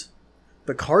cars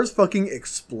fucking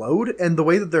explode, and the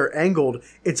way that they're angled,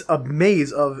 it's a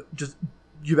maze of just,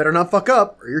 you better not fuck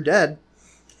up, or you're dead.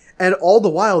 And all the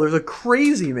while, there's a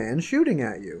crazy man shooting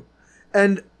at you.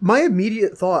 And my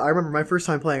immediate thought, I remember my first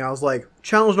time playing, I was like,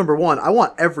 challenge number 1, I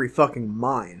want every fucking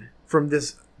mine from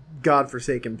this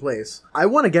godforsaken place. I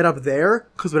want to get up there,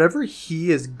 because whatever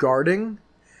he is guarding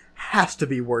has to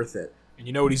be worth it. And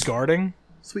you know what he's guarding?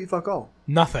 Sweet fuck all.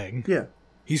 Nothing. Yeah.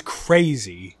 He's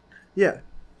crazy. Yeah.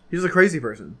 He's a crazy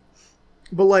person.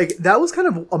 But, like, that was kind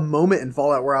of a moment in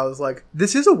Fallout where I was like,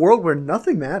 this is a world where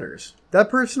nothing matters. That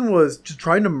person was just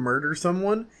trying to murder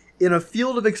someone in a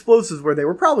field of explosives where they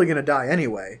were probably going to die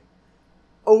anyway.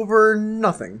 Over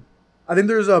nothing. I think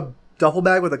there's a duffel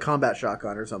bag with a combat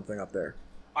shotgun or something up there.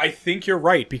 I think you're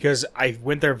right, because I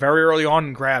went there very early on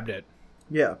and grabbed it.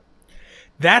 Yeah.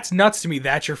 That's nuts to me.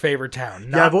 That's your favorite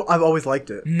town. Yeah, I've always liked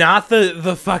it. Not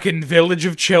the fucking village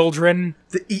of children.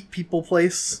 The eat people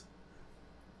place.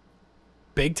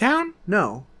 Big town?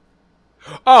 No.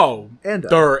 Oh.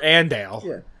 Andale.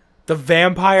 Yeah. The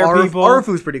vampire people.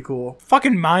 Arafu's pretty cool.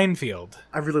 Fucking Minefield.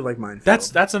 I really like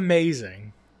Minefield. That's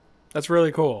amazing. That's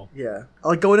really cool. Yeah. I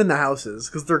like going in the houses,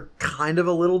 because they're kind of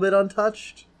a little bit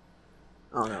untouched.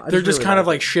 I don't know. They're just really kind of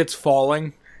like shit's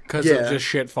falling, because of just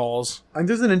shit falls. I think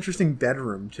there's an interesting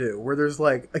bedroom, too, where there's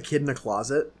like a kid in a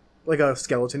closet. Like a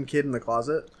skeleton kid in the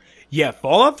closet. Yeah,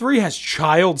 Fallout 3 has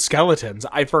child skeletons.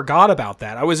 I forgot about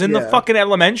that. I was in the fucking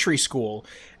elementary school,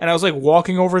 and I was like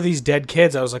walking over these dead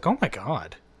kids. I was like, oh my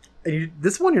god. And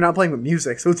this one you're not playing with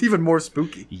music, so it's even more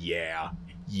spooky. Yeah.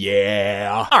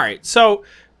 Yeah. Alright, so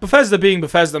Bethesda being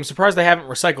Bethesda, I'm surprised they haven't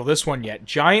recycled this one yet.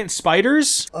 Giant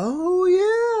spiders? Oh,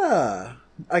 yeah.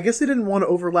 I guess they didn't want to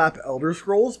overlap Elder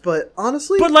Scrolls, but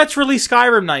honestly... But let's release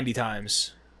Skyrim 90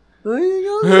 times. There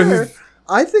you go there.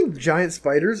 I think giant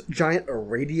spiders, giant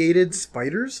irradiated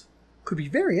spiders, could be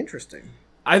very interesting.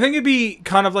 I think it'd be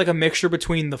kind of like a mixture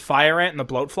between the fire ant and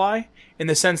the bloatfly, in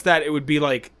the sense that it would be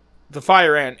like the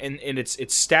fire ant in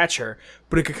its stature,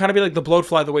 but it could kind of be like the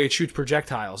bloatfly the way it shoots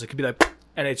projectiles. It could be like,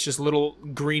 and it's just little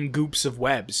green goops of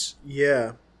webs.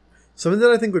 Yeah. Something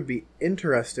that I think would be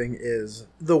interesting is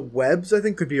the webs, I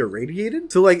think, could be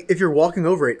irradiated. So, like, if you're walking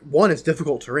over it, one, it's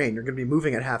difficult terrain. You're going to be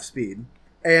moving at half speed.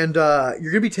 And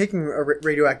you're going to be taking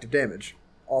radioactive damage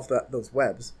off those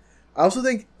webs. I also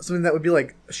think something that would be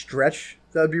like a stretch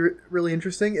that would be really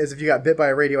interesting is if you got bit by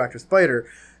a radioactive spider,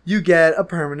 you get a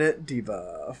permanent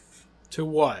debuff. To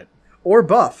what? Or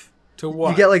buff. To what?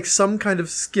 You get like some kind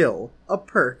of skill, a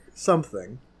perk,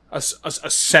 something. A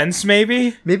sense,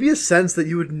 maybe? Maybe a sense that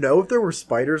you would know if there were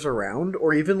spiders around,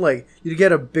 or even, like, you'd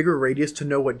get a bigger radius to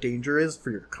know what danger is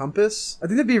for your compass. I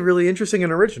think that'd be really interesting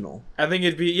and original. I think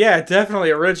it'd be, yeah,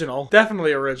 definitely original.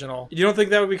 Definitely original. You don't think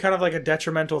that would be kind of like a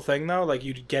detrimental thing, though? Like,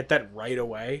 you'd get that right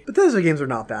away? Bethesda games are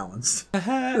not balanced.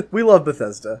 We love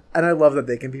Bethesda, and I love that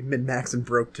they can be min-max and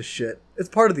broke to shit. It's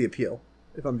part of the appeal,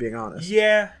 if I'm being honest.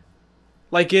 Yeah.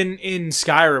 Like in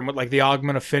Skyrim with like the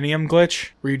augmentifinium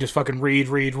glitch, where you just fucking read,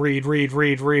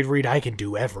 I can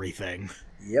do everything.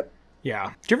 Yep.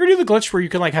 Yeah. Did you ever do the glitch where you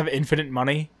can like have infinite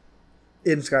money?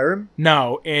 In Skyrim?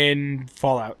 No, in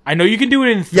Fallout. I know you can do it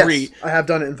in 3. Yes, I have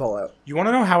done it in Fallout. You want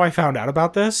to know how I found out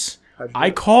about this?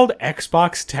 I called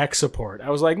Xbox tech support. I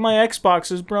was like, my Xbox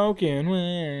is broken.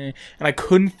 And I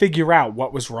couldn't figure out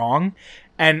what was wrong.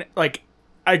 And like,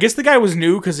 I guess the guy was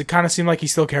new because it kind of seemed like he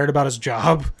still cared about his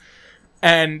job.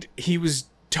 And he was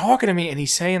talking to me, and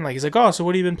he's like, oh, so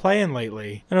what have you been playing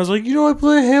lately? And I was like, I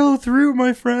play Halo 3 with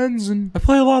my friends, and I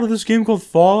play a lot of this game called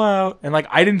Fallout. And, like,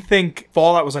 I didn't think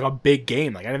Fallout was, like, a big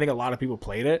game. Like, I didn't think a lot of people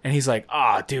played it. And he's like,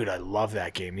 dude, I love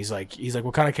that game. He's like,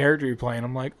 what kind of character are you playing?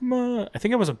 I'm like, I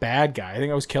think I was a bad guy. I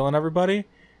think I was killing everybody.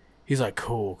 He's like,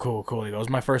 cool. He goes,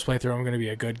 my first playthrough, I'm going to be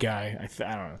a good guy. I don't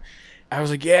know. I was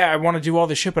like, yeah, I want to do all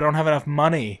this shit, but I don't have enough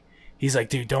money. He's like,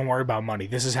 dude, don't worry about money.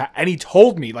 This is how... And he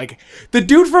told me, like... The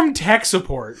dude from tech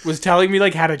support was telling me,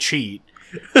 like, how to cheat.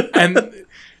 And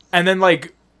And then,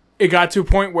 like, it got to a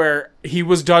point where he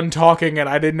was done talking and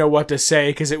I didn't know what to say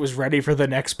because it was ready for the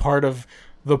next part of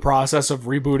the process of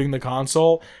rebooting the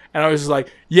console. And I was just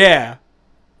like, yeah.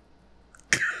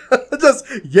 Just,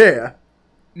 yeah.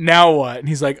 Now what? And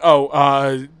he's like,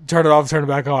 oh, turn it off, turn it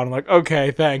back on. I'm like,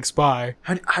 okay, thanks, bye.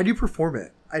 How do you perform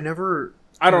it? I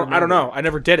don't know. I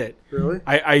never did it. Really?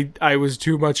 I was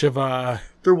too much of a...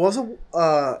 There was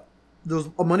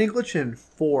a money glitch in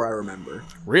 4, I remember.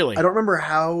 Really? I don't remember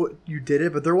how you did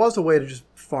it, but there was a way to just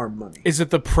farm money. Is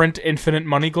it the print infinite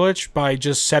money glitch by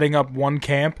just setting up one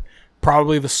camp,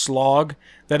 probably the slog,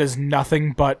 that is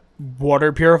nothing but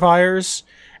water purifiers,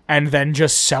 and then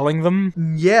just selling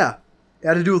them? Yeah. It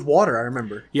had to do with water, I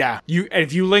remember. Yeah.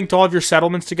 If you linked all of your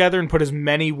settlements together and put as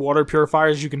many water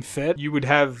purifiers as you can fit, you would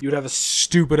have a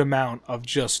stupid amount of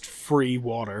just free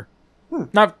water.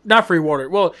 Not free water.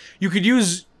 Well, you can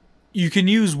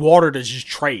use water to just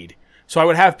trade. So I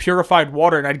would have purified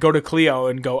water and I'd go to Cleo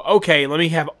and go, okay, let me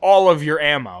have all of your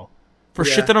ammo. For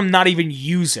shit that I'm not even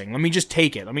using. Let me just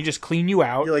take it. Let me just clean you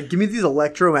out. You're like, give me these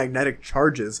electromagnetic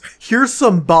charges. Here's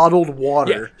some bottled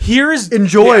water. Yeah,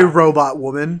 enjoy, robot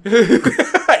woman.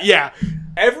 Yeah.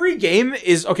 Every game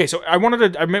is... Okay, so I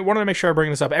wanted to make sure I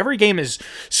bring this up. Every game is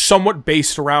somewhat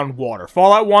based around water.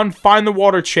 Fallout 1, find the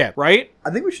water chip, right?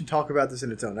 I think we should talk about this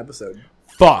in its own episode.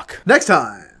 Fuck. Next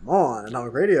time on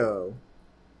Atomic Radio,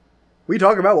 we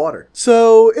talk about water.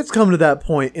 So it's come to that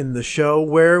point in the show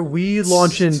where we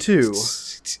launch into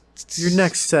your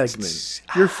next segment,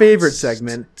 your favorite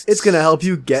segment. It's going to help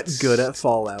you get good at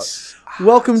Fallout.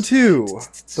 Welcome to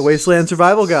the Wasteland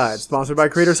Survival Guide, sponsored by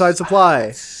Creator Side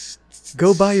Supply.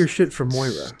 Go buy your shit from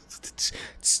Moira.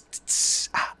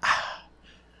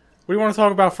 What do you want to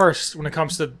talk about first when it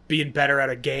comes to being better at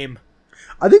a game?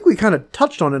 I think we kind of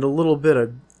touched on it a little bit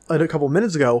a couple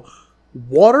minutes ago.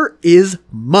 Water is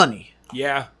money.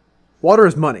 Yeah. Water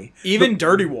is money. Even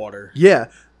dirty water. Yeah.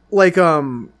 Like,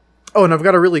 oh, and I've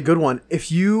got a really good one.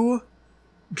 If you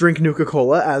drink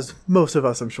Nuka-Cola, as most of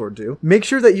us I'm sure do, make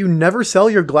sure that you never sell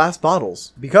your glass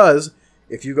bottles. Because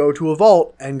if you go to a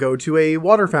vault and go to a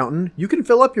water fountain, you can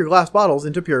fill up your glass bottles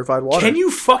into purified water. Can you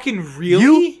fucking really?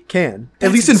 You can. That's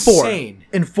at least in insane.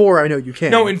 4. In 4, I know you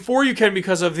can. No, in 4 you can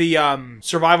because of the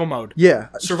survival mode. Yeah.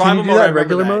 Survival can you do mode, that in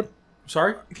regular mode?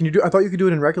 Sorry? Can you do? I thought you could do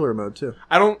it in regular mode too.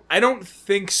 I don't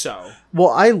think so. Well,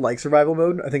 I like survival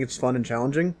mode. I think it's fun and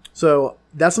challenging. So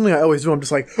that's something I always do. I'm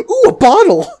just like, ooh, a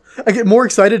bottle! I get more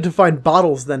excited to find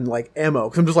bottles than like ammo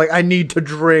because I'm just like, I need to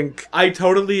drink. I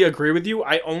totally agree with you.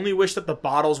 I only wish that the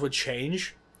bottles would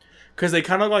change because they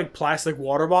kind of like plastic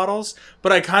water bottles.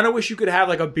 But I kind of wish you could have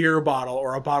like a beer bottle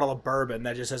or a bottle of bourbon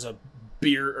that just has a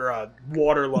beer or a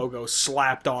water logo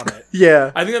slapped on it.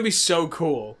 Yeah, I think that'd be so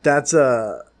cool. That's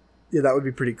yeah, that would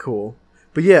be pretty cool.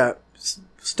 But yeah,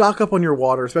 stock up on your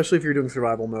water, especially if you're doing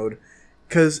survival mode,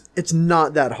 because it's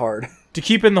not that hard. To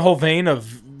keep in the whole vein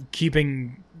of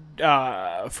keeping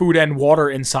food and water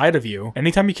inside of you,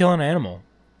 anytime you kill an animal,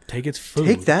 take its food.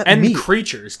 Take that and meat.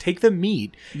 Creatures, take the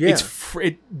meat. Yeah.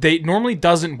 They normally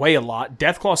doesn't weigh a lot.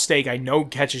 Deathclaw steak, I know,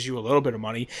 catches you a little bit of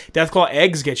money. Deathclaw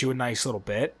eggs get you a nice little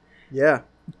bit. Yeah.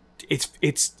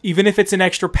 It's even if it's an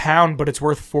extra pound, but it's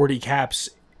worth 40 caps.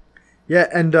 Yeah,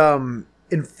 and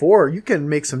in 4, you can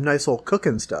make some nice old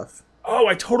cooking stuff. Oh,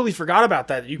 I totally forgot about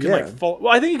that. You can well,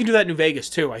 I think you can do that in New Vegas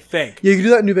too, I think. Yeah, you can do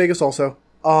that in New Vegas also.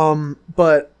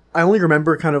 But I only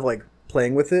remember kind of like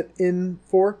playing with it in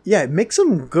 4. Yeah, make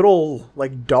some good old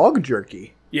like dog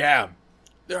jerky. Yeah.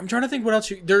 I'm trying to think what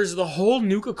else there's the whole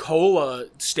Nuka-Cola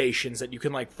stations that you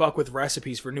can like fuck with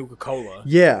recipes for Nuka-Cola.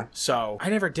 Yeah. So, I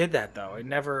never did that though.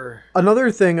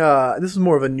 Another thing, this is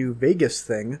more of a New Vegas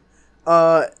thing.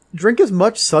 Drink as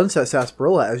much Sunset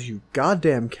Sarsaparilla as you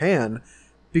goddamn can,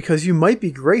 because you might be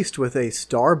graced with a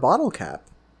star bottle cap,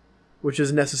 which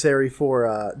is necessary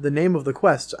for the name of the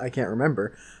quest. I can't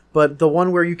remember, but the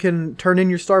one where you can turn in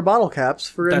your star bottle caps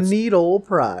for a neat old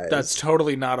prize. That's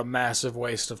totally not a massive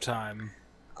waste of time.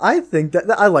 I think that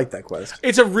I like that quest.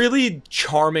 It's a really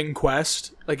charming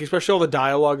quest. Like, especially all the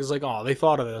dialogue is like, oh, they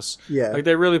thought of this. Yeah. Like,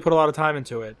 they really put a lot of time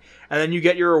into it. And then you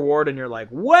get your reward and you're like,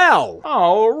 well,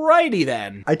 alrighty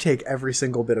then. I take every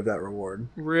single bit of that reward.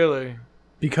 Really?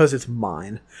 Because it's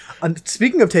mine. And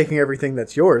speaking of taking everything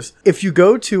that's yours, if you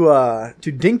go to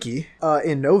Dinky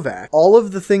in Novak, all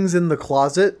of the things in the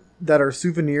closet that are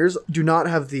souvenirs do not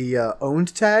have the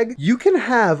owned tag. You can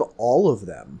have all of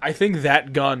them. I think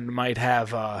that gun might have...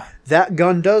 That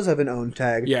gun does have an owned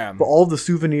tag. Yeah. But all the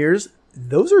souvenirs,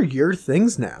 those are your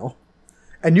things now.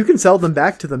 And you can sell them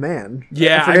back to the man.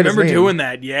 Yeah, I remember doing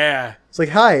that, yeah. It's like,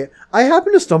 hi, I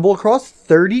happened to stumble across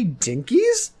 30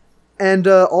 Dinkies? And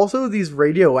also these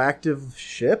radioactive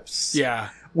ships? Yeah.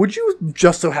 Would you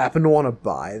just so happen to want to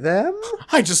buy them?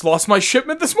 I just lost my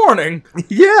shipment this morning.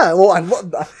 Yeah, well,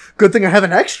 good thing I have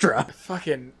an extra.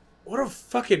 What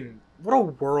a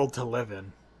world to live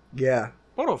in. Yeah.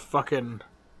 What a fucking...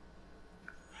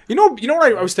 You know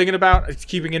what I was thinking about?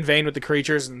 Keeping in vein with the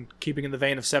creatures and keeping in the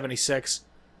vein of 76.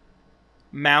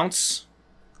 Mounts.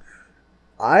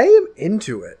 I am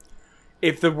into it.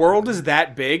 If the world is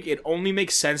that big, it only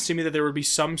makes sense to me that there would be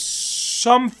some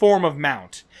form of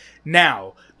mount.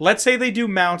 Now, let's say they do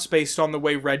mounts based on the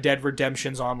way Red Dead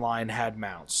Redemption's Online had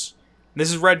mounts.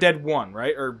 This is Red Dead 1,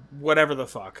 right? Or whatever the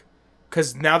fuck.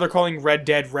 Because now they're calling Red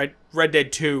Dead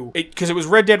 2. Because it was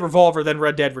Red Dead Revolver, then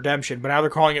Red Dead Redemption. But now they're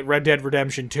calling it Red Dead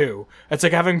Redemption 2. It's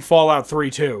like having Fallout 3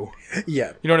 2.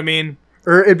 Yeah. You know what I mean?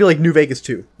 Or it'd be like New Vegas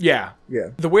 2. Yeah. Yeah.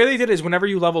 The way they did it is whenever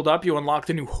you leveled up, you unlocked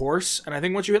a new horse. And I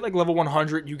think once you hit like level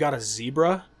 100, you got a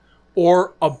zebra.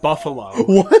 Or a buffalo.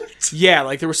 What? Yeah,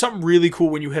 like there was something really cool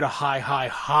when you hit a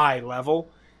high level.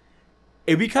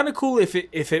 It'd be kind of cool if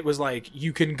it was like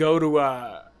you can go to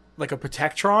like a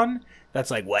Protectron that's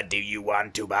like, what do you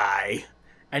want to buy?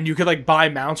 And you could like buy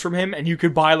mounts from him, and you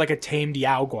could buy like a tamed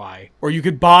Guai. Or you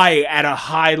could buy at a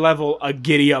high level a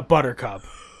giddy up Buttercup.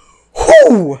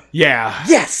 Whoo! Yeah.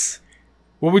 Yes!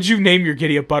 What would you name your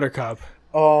giddy up Buttercup?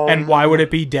 And why would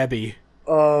it be Debbie?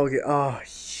 Oh,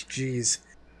 jeez.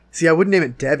 See, I wouldn't name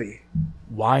it Debbie.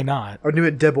 Why not? I would name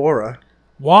it Deborah.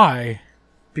 Why?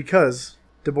 Because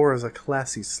Deborah's a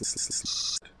classy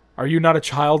Are you not a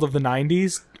child of the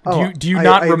 90s? Oh, do you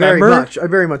not remember? I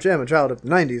very much am a child of the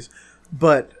 90s,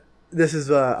 but this is,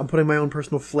 I'm putting my own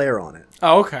personal flair on it.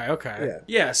 Oh, okay.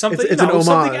 Yeah, something, it's an homage,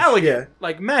 something elegant,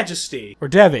 like Majesty. Or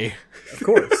Debbie. Of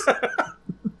course.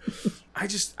 I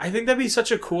think that'd be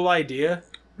such a cool idea.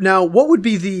 Now, what would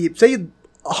be say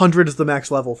 100 is the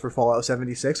max level for Fallout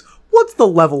 76, what's the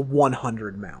level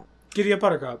 100 mount? Giddy up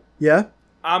Buttercup. Yeah?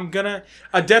 A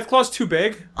Deathclaw's too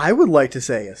big. I would like to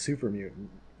say a super mutant.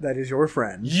 That is your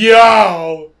friend.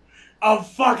 Yo! A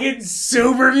fucking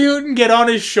super mutant get on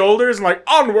his shoulders and like,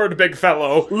 onward, big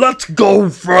fellow. Let's go,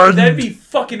 friend! That'd be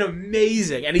fucking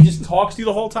amazing. And he just talks to you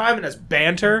the whole time and has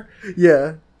banter.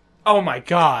 Yeah. Oh my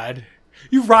god.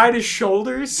 You ride his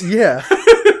shoulders? Yeah.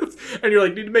 And you're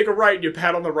like, need to make a right, and you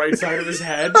pat on the right side of his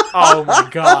head. Oh my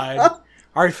god.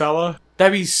 Alright, fella.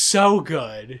 That'd be so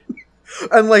good.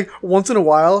 And like, once in a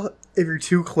while, if you're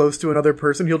too close to another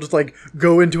person, he'll just like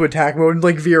go into attack mode and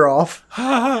like veer off.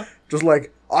 Just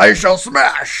like, I shall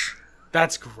smash!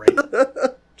 That's great.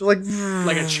 Just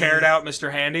like a chaired out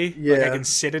Mr. Handy? Yeah. Like I can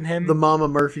sit in him? The Mama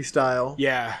Murphy style.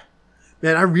 Yeah.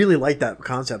 Man, I really like that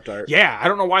concept art. Yeah, I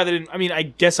don't know why they didn't... I mean, I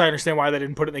guess I understand why they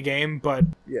didn't put it in the game, but...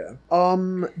 Yeah.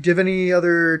 Do you have any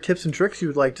other tips and tricks you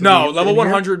would like to... No, level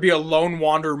 100 would be a Lone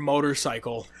Wander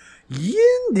motorcycle.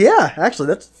 Yeah, actually,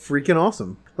 that's freaking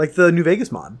awesome. Like the New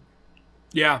Vegas mod.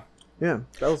 Yeah. Yeah.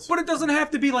 But it doesn't have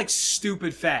to be, like,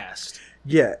 stupid fast.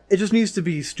 Yeah, it just needs to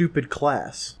be stupid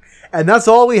class. And that's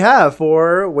all we have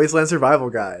for Wasteland Survival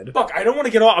Guide. Fuck, I don't want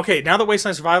to get off... Okay, now that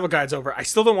Wasteland Survival Guide's over, I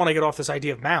still don't want to get off this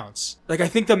idea of mounts. Like, I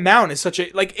think the mount is such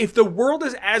a... Like, if the world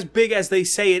is as big as they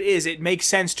say it is, it makes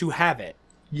sense to have it.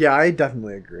 Yeah, I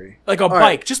definitely agree. Like a bike.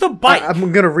 Right. Just a bike.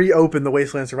 I'm going to reopen the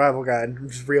Wasteland Survival Guide. I'm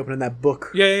just reopening that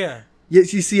book. Yeah.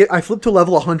 Yes, you see, I flipped to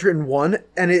level 101,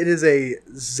 and it is a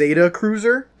Zeta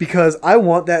cruiser, because I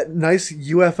want that nice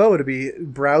UFO to be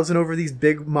browsing over these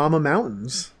big mama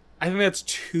mountains. I think that's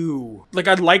too... Like,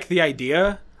 I like the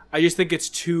idea. I just think it's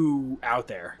too out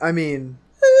there. I mean,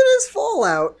 it is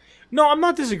Fallout. No, I'm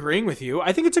not disagreeing with you.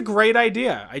 I think it's a great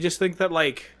idea. I just think that,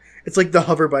 like... It's like the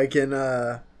hover bike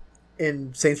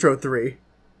in Saints Row 3.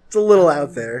 It's a little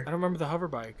out there. I don't remember the hover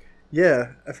bike.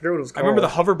 Yeah, I forget what it was called. I remember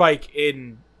the hover bike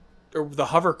in... Or the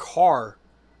hover car.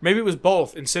 Maybe it was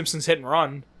both in Simpsons Hit and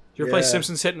Run. You ever play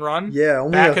Simpsons Hit and Run? Yeah,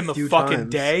 only back a in the few fucking times.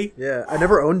 day. Yeah, I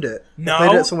never owned it. No, I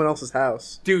played it at someone else's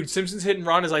house. Dude, Simpsons Hit and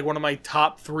Run is like one of my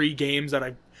top 3 games that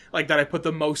I put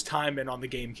the most time in on the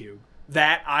GameCube.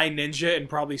 That, I Ninja, and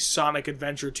probably Sonic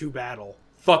Adventure 2 Battle.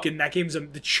 Fucking that game's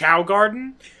the Chow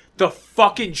Garden. The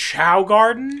fucking Chow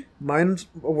Garden. Mine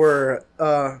were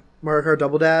Mario Kart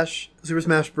Double Dash, Super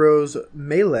Smash Bros.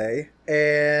 Melee,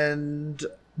 and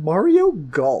Mario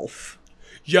Golf.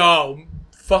 Yo,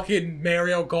 fucking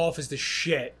Mario Golf is the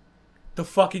shit. The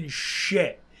fucking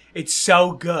shit. It's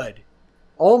so good.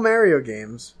 All Mario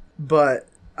games, but,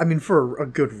 I mean, for a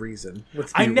good reason.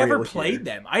 I never played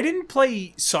them. I didn't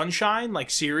play Sunshine, like,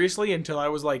 seriously, until I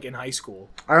was, like, in high school.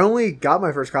 I only got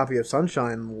my first copy of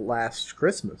Sunshine last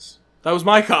Christmas. That was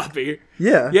my copy.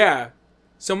 Yeah. Yeah.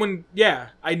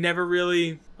 I never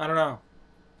really, I don't know.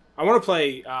 I want to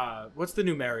play, what's the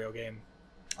new Mario game?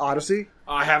 Odyssey?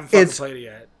 I haven't fucking played it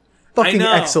yet. fucking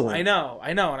excellent. I know,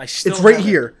 and I still it's right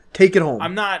here. Take it home.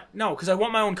 I'm not, no, because I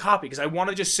want my own copy, because I want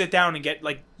to just sit down and get,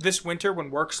 like, this winter when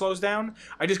work slows down,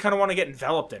 I just kind of want to get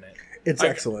enveloped in it. It's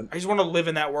excellent. I just want to live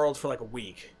in that world for, like, a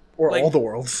week. Or like, all the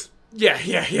worlds. Yeah.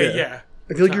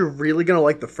 I feel like you're really going to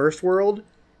like the first world,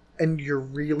 and you're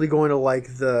really going to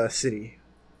like the city.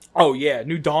 Oh, yeah.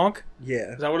 New Donk?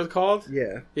 Yeah. Is that what it's called?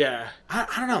 Yeah. Yeah. I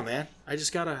don't know, man. I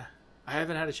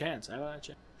haven't had a chance.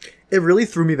 It really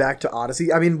threw me back to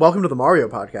Odyssey. I mean, welcome to the Mario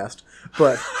podcast.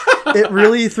 But it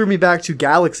really threw me back to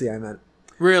Galaxy, I meant.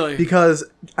 Really? Because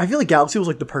I feel like Galaxy was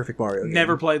like the perfect Mario game.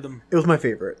 Never played them. It was my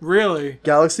favorite. Really?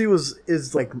 Galaxy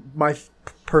is like my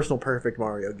personal perfect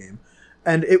Mario game.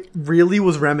 And it really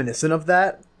was reminiscent of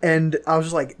that. And I was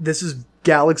just like, this is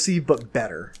Galaxy, but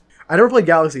better. I never played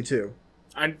Galaxy 2.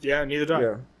 Yeah, neither did I.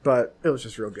 Yeah, but it was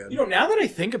just real good. You know, now that I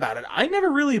think about it, I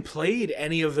never really played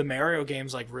any of the Mario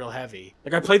games, like, real heavy.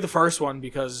 Like, I played the first one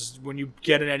because when you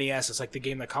get an NES, it's, like, the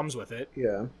game that comes with it.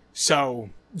 Yeah.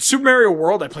 So, Super Mario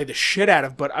World I played the shit out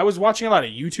of, but I was watching a lot of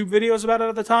YouTube videos about it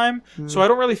at the time, so I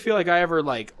don't really feel like I ever,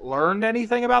 like, learned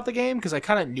anything about the game, because I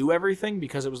kind of knew everything,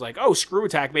 because it was like, oh, Screw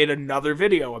Attack made another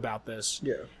video about this.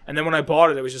 Yeah. And then when I bought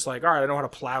it, it was just like, alright, I know how to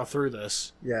plow through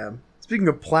this. Yeah. Speaking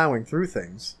of plowing through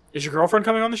things... Is your girlfriend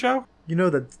coming on the show? You know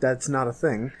that's not a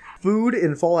thing. Food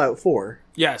in Fallout 4.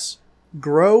 Yes.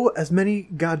 Grow as many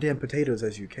goddamn potatoes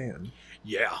as you can.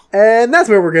 Yeah. And that's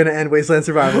where we're going to end Wasteland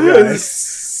Survival,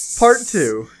 guys. Part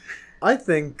 2. I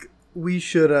think we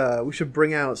should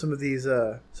bring out some of these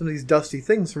dusty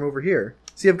things from over here.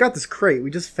 See, I've got this crate.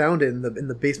 We just found it in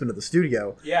the basement of the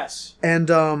studio. Yes.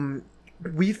 And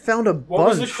we found a bunch. What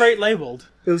was the crate labeled?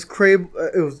 It was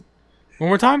One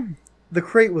more time? The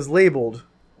crate was labeled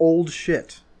old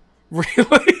shit.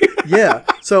 Really? Yeah.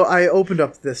 So I opened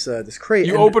up this crate.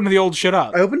 You opened the old shit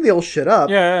up. I opened the old shit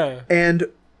up. Yeah. And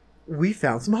we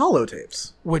found some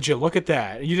holotapes. Would you look at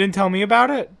that? You didn't tell me about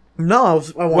it? No, I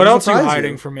wanted what else to are you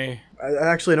hiding from me?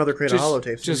 Actually, another crate of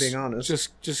holotapes. Just being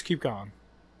honest. Just keep going.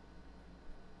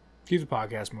 Keep the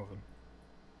podcast moving.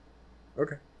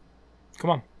 Okay.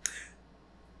 Come on.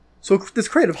 So this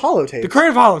crate of holotapes. The crate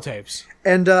of holotapes.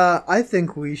 And I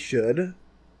think we should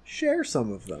share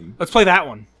some of them. Let's play that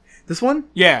one. This one?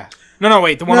 Yeah. No,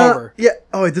 wait. The one over. Yeah.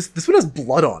 Oh, wait, this one has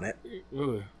blood on it.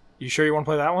 Ooh. You sure you want to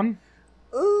play that one?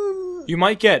 You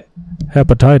might get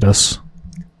hepatitis.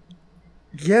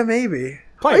 Yeah, maybe.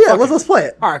 Play it. Yeah, let's play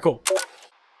it. All right, cool.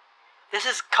 This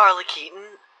is Carla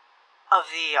Keaton of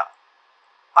the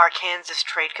Arkansas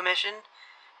Trade Commission.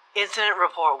 Incident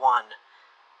Report 1.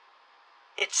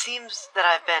 It seems that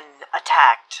I've been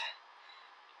attacked.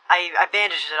 I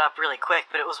bandaged it up really quick,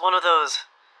 but it was one of those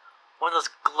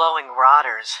glowing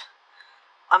rotters.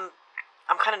 I'm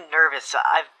kind of nervous.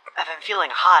 I've been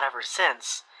feeling hot ever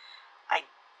since.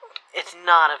 It's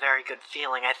not a very good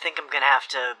feeling. I think I'm gonna have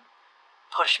to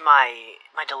push my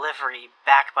delivery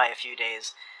back by a few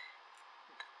days.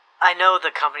 I know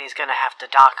the company's gonna have to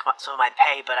dock some of my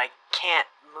pay, but I can't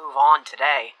move on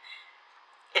today.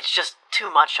 It's just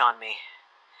too much on me.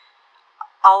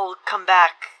 I'll come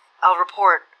back. I'll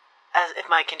report as if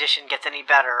my condition gets any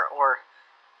better, or,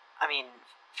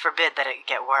 forbid that it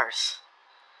get worse.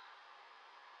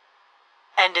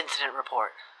 End incident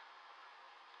report.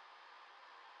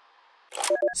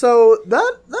 So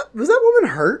that was that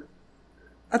woman hurt?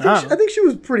 I think she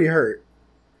was pretty hurt.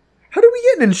 How did we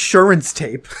get an insurance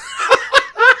tape?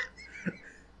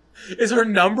 Is her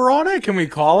number on it? Can we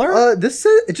call her? It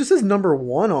just says number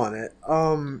 1 on it.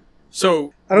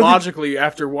 So logically,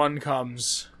 after 1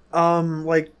 comes,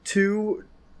 like 2,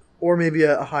 or maybe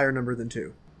a higher number than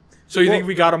 2. So you think if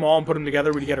we got them all and put them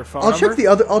together, we'd get her phone number?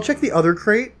 I'll check the other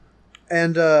crate,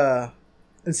 and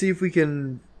see if we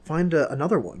can find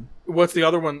another one. What's the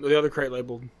other one? The other crate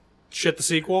labeled "Shit the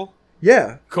Sequel"?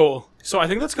 Yeah. Cool. So I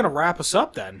think that's gonna wrap us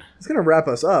up then. It's gonna wrap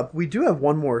us up. We do have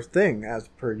one more thing, as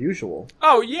per usual.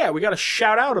 Oh yeah, we gotta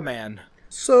shout out a man.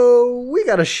 So we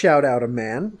gotta shout out a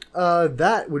man.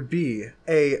 That would be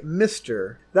a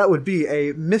Mr.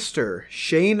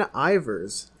 Shane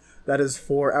Ivers. That is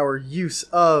for our use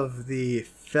of the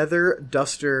Feather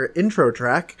Duster intro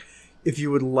track. If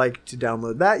you would like to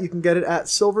download that, you can get it at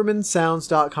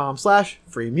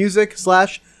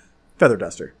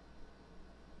silvermansounds.com/freemusic/featherduster.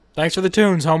 Thanks for the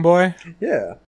tunes, homeboy. Yeah.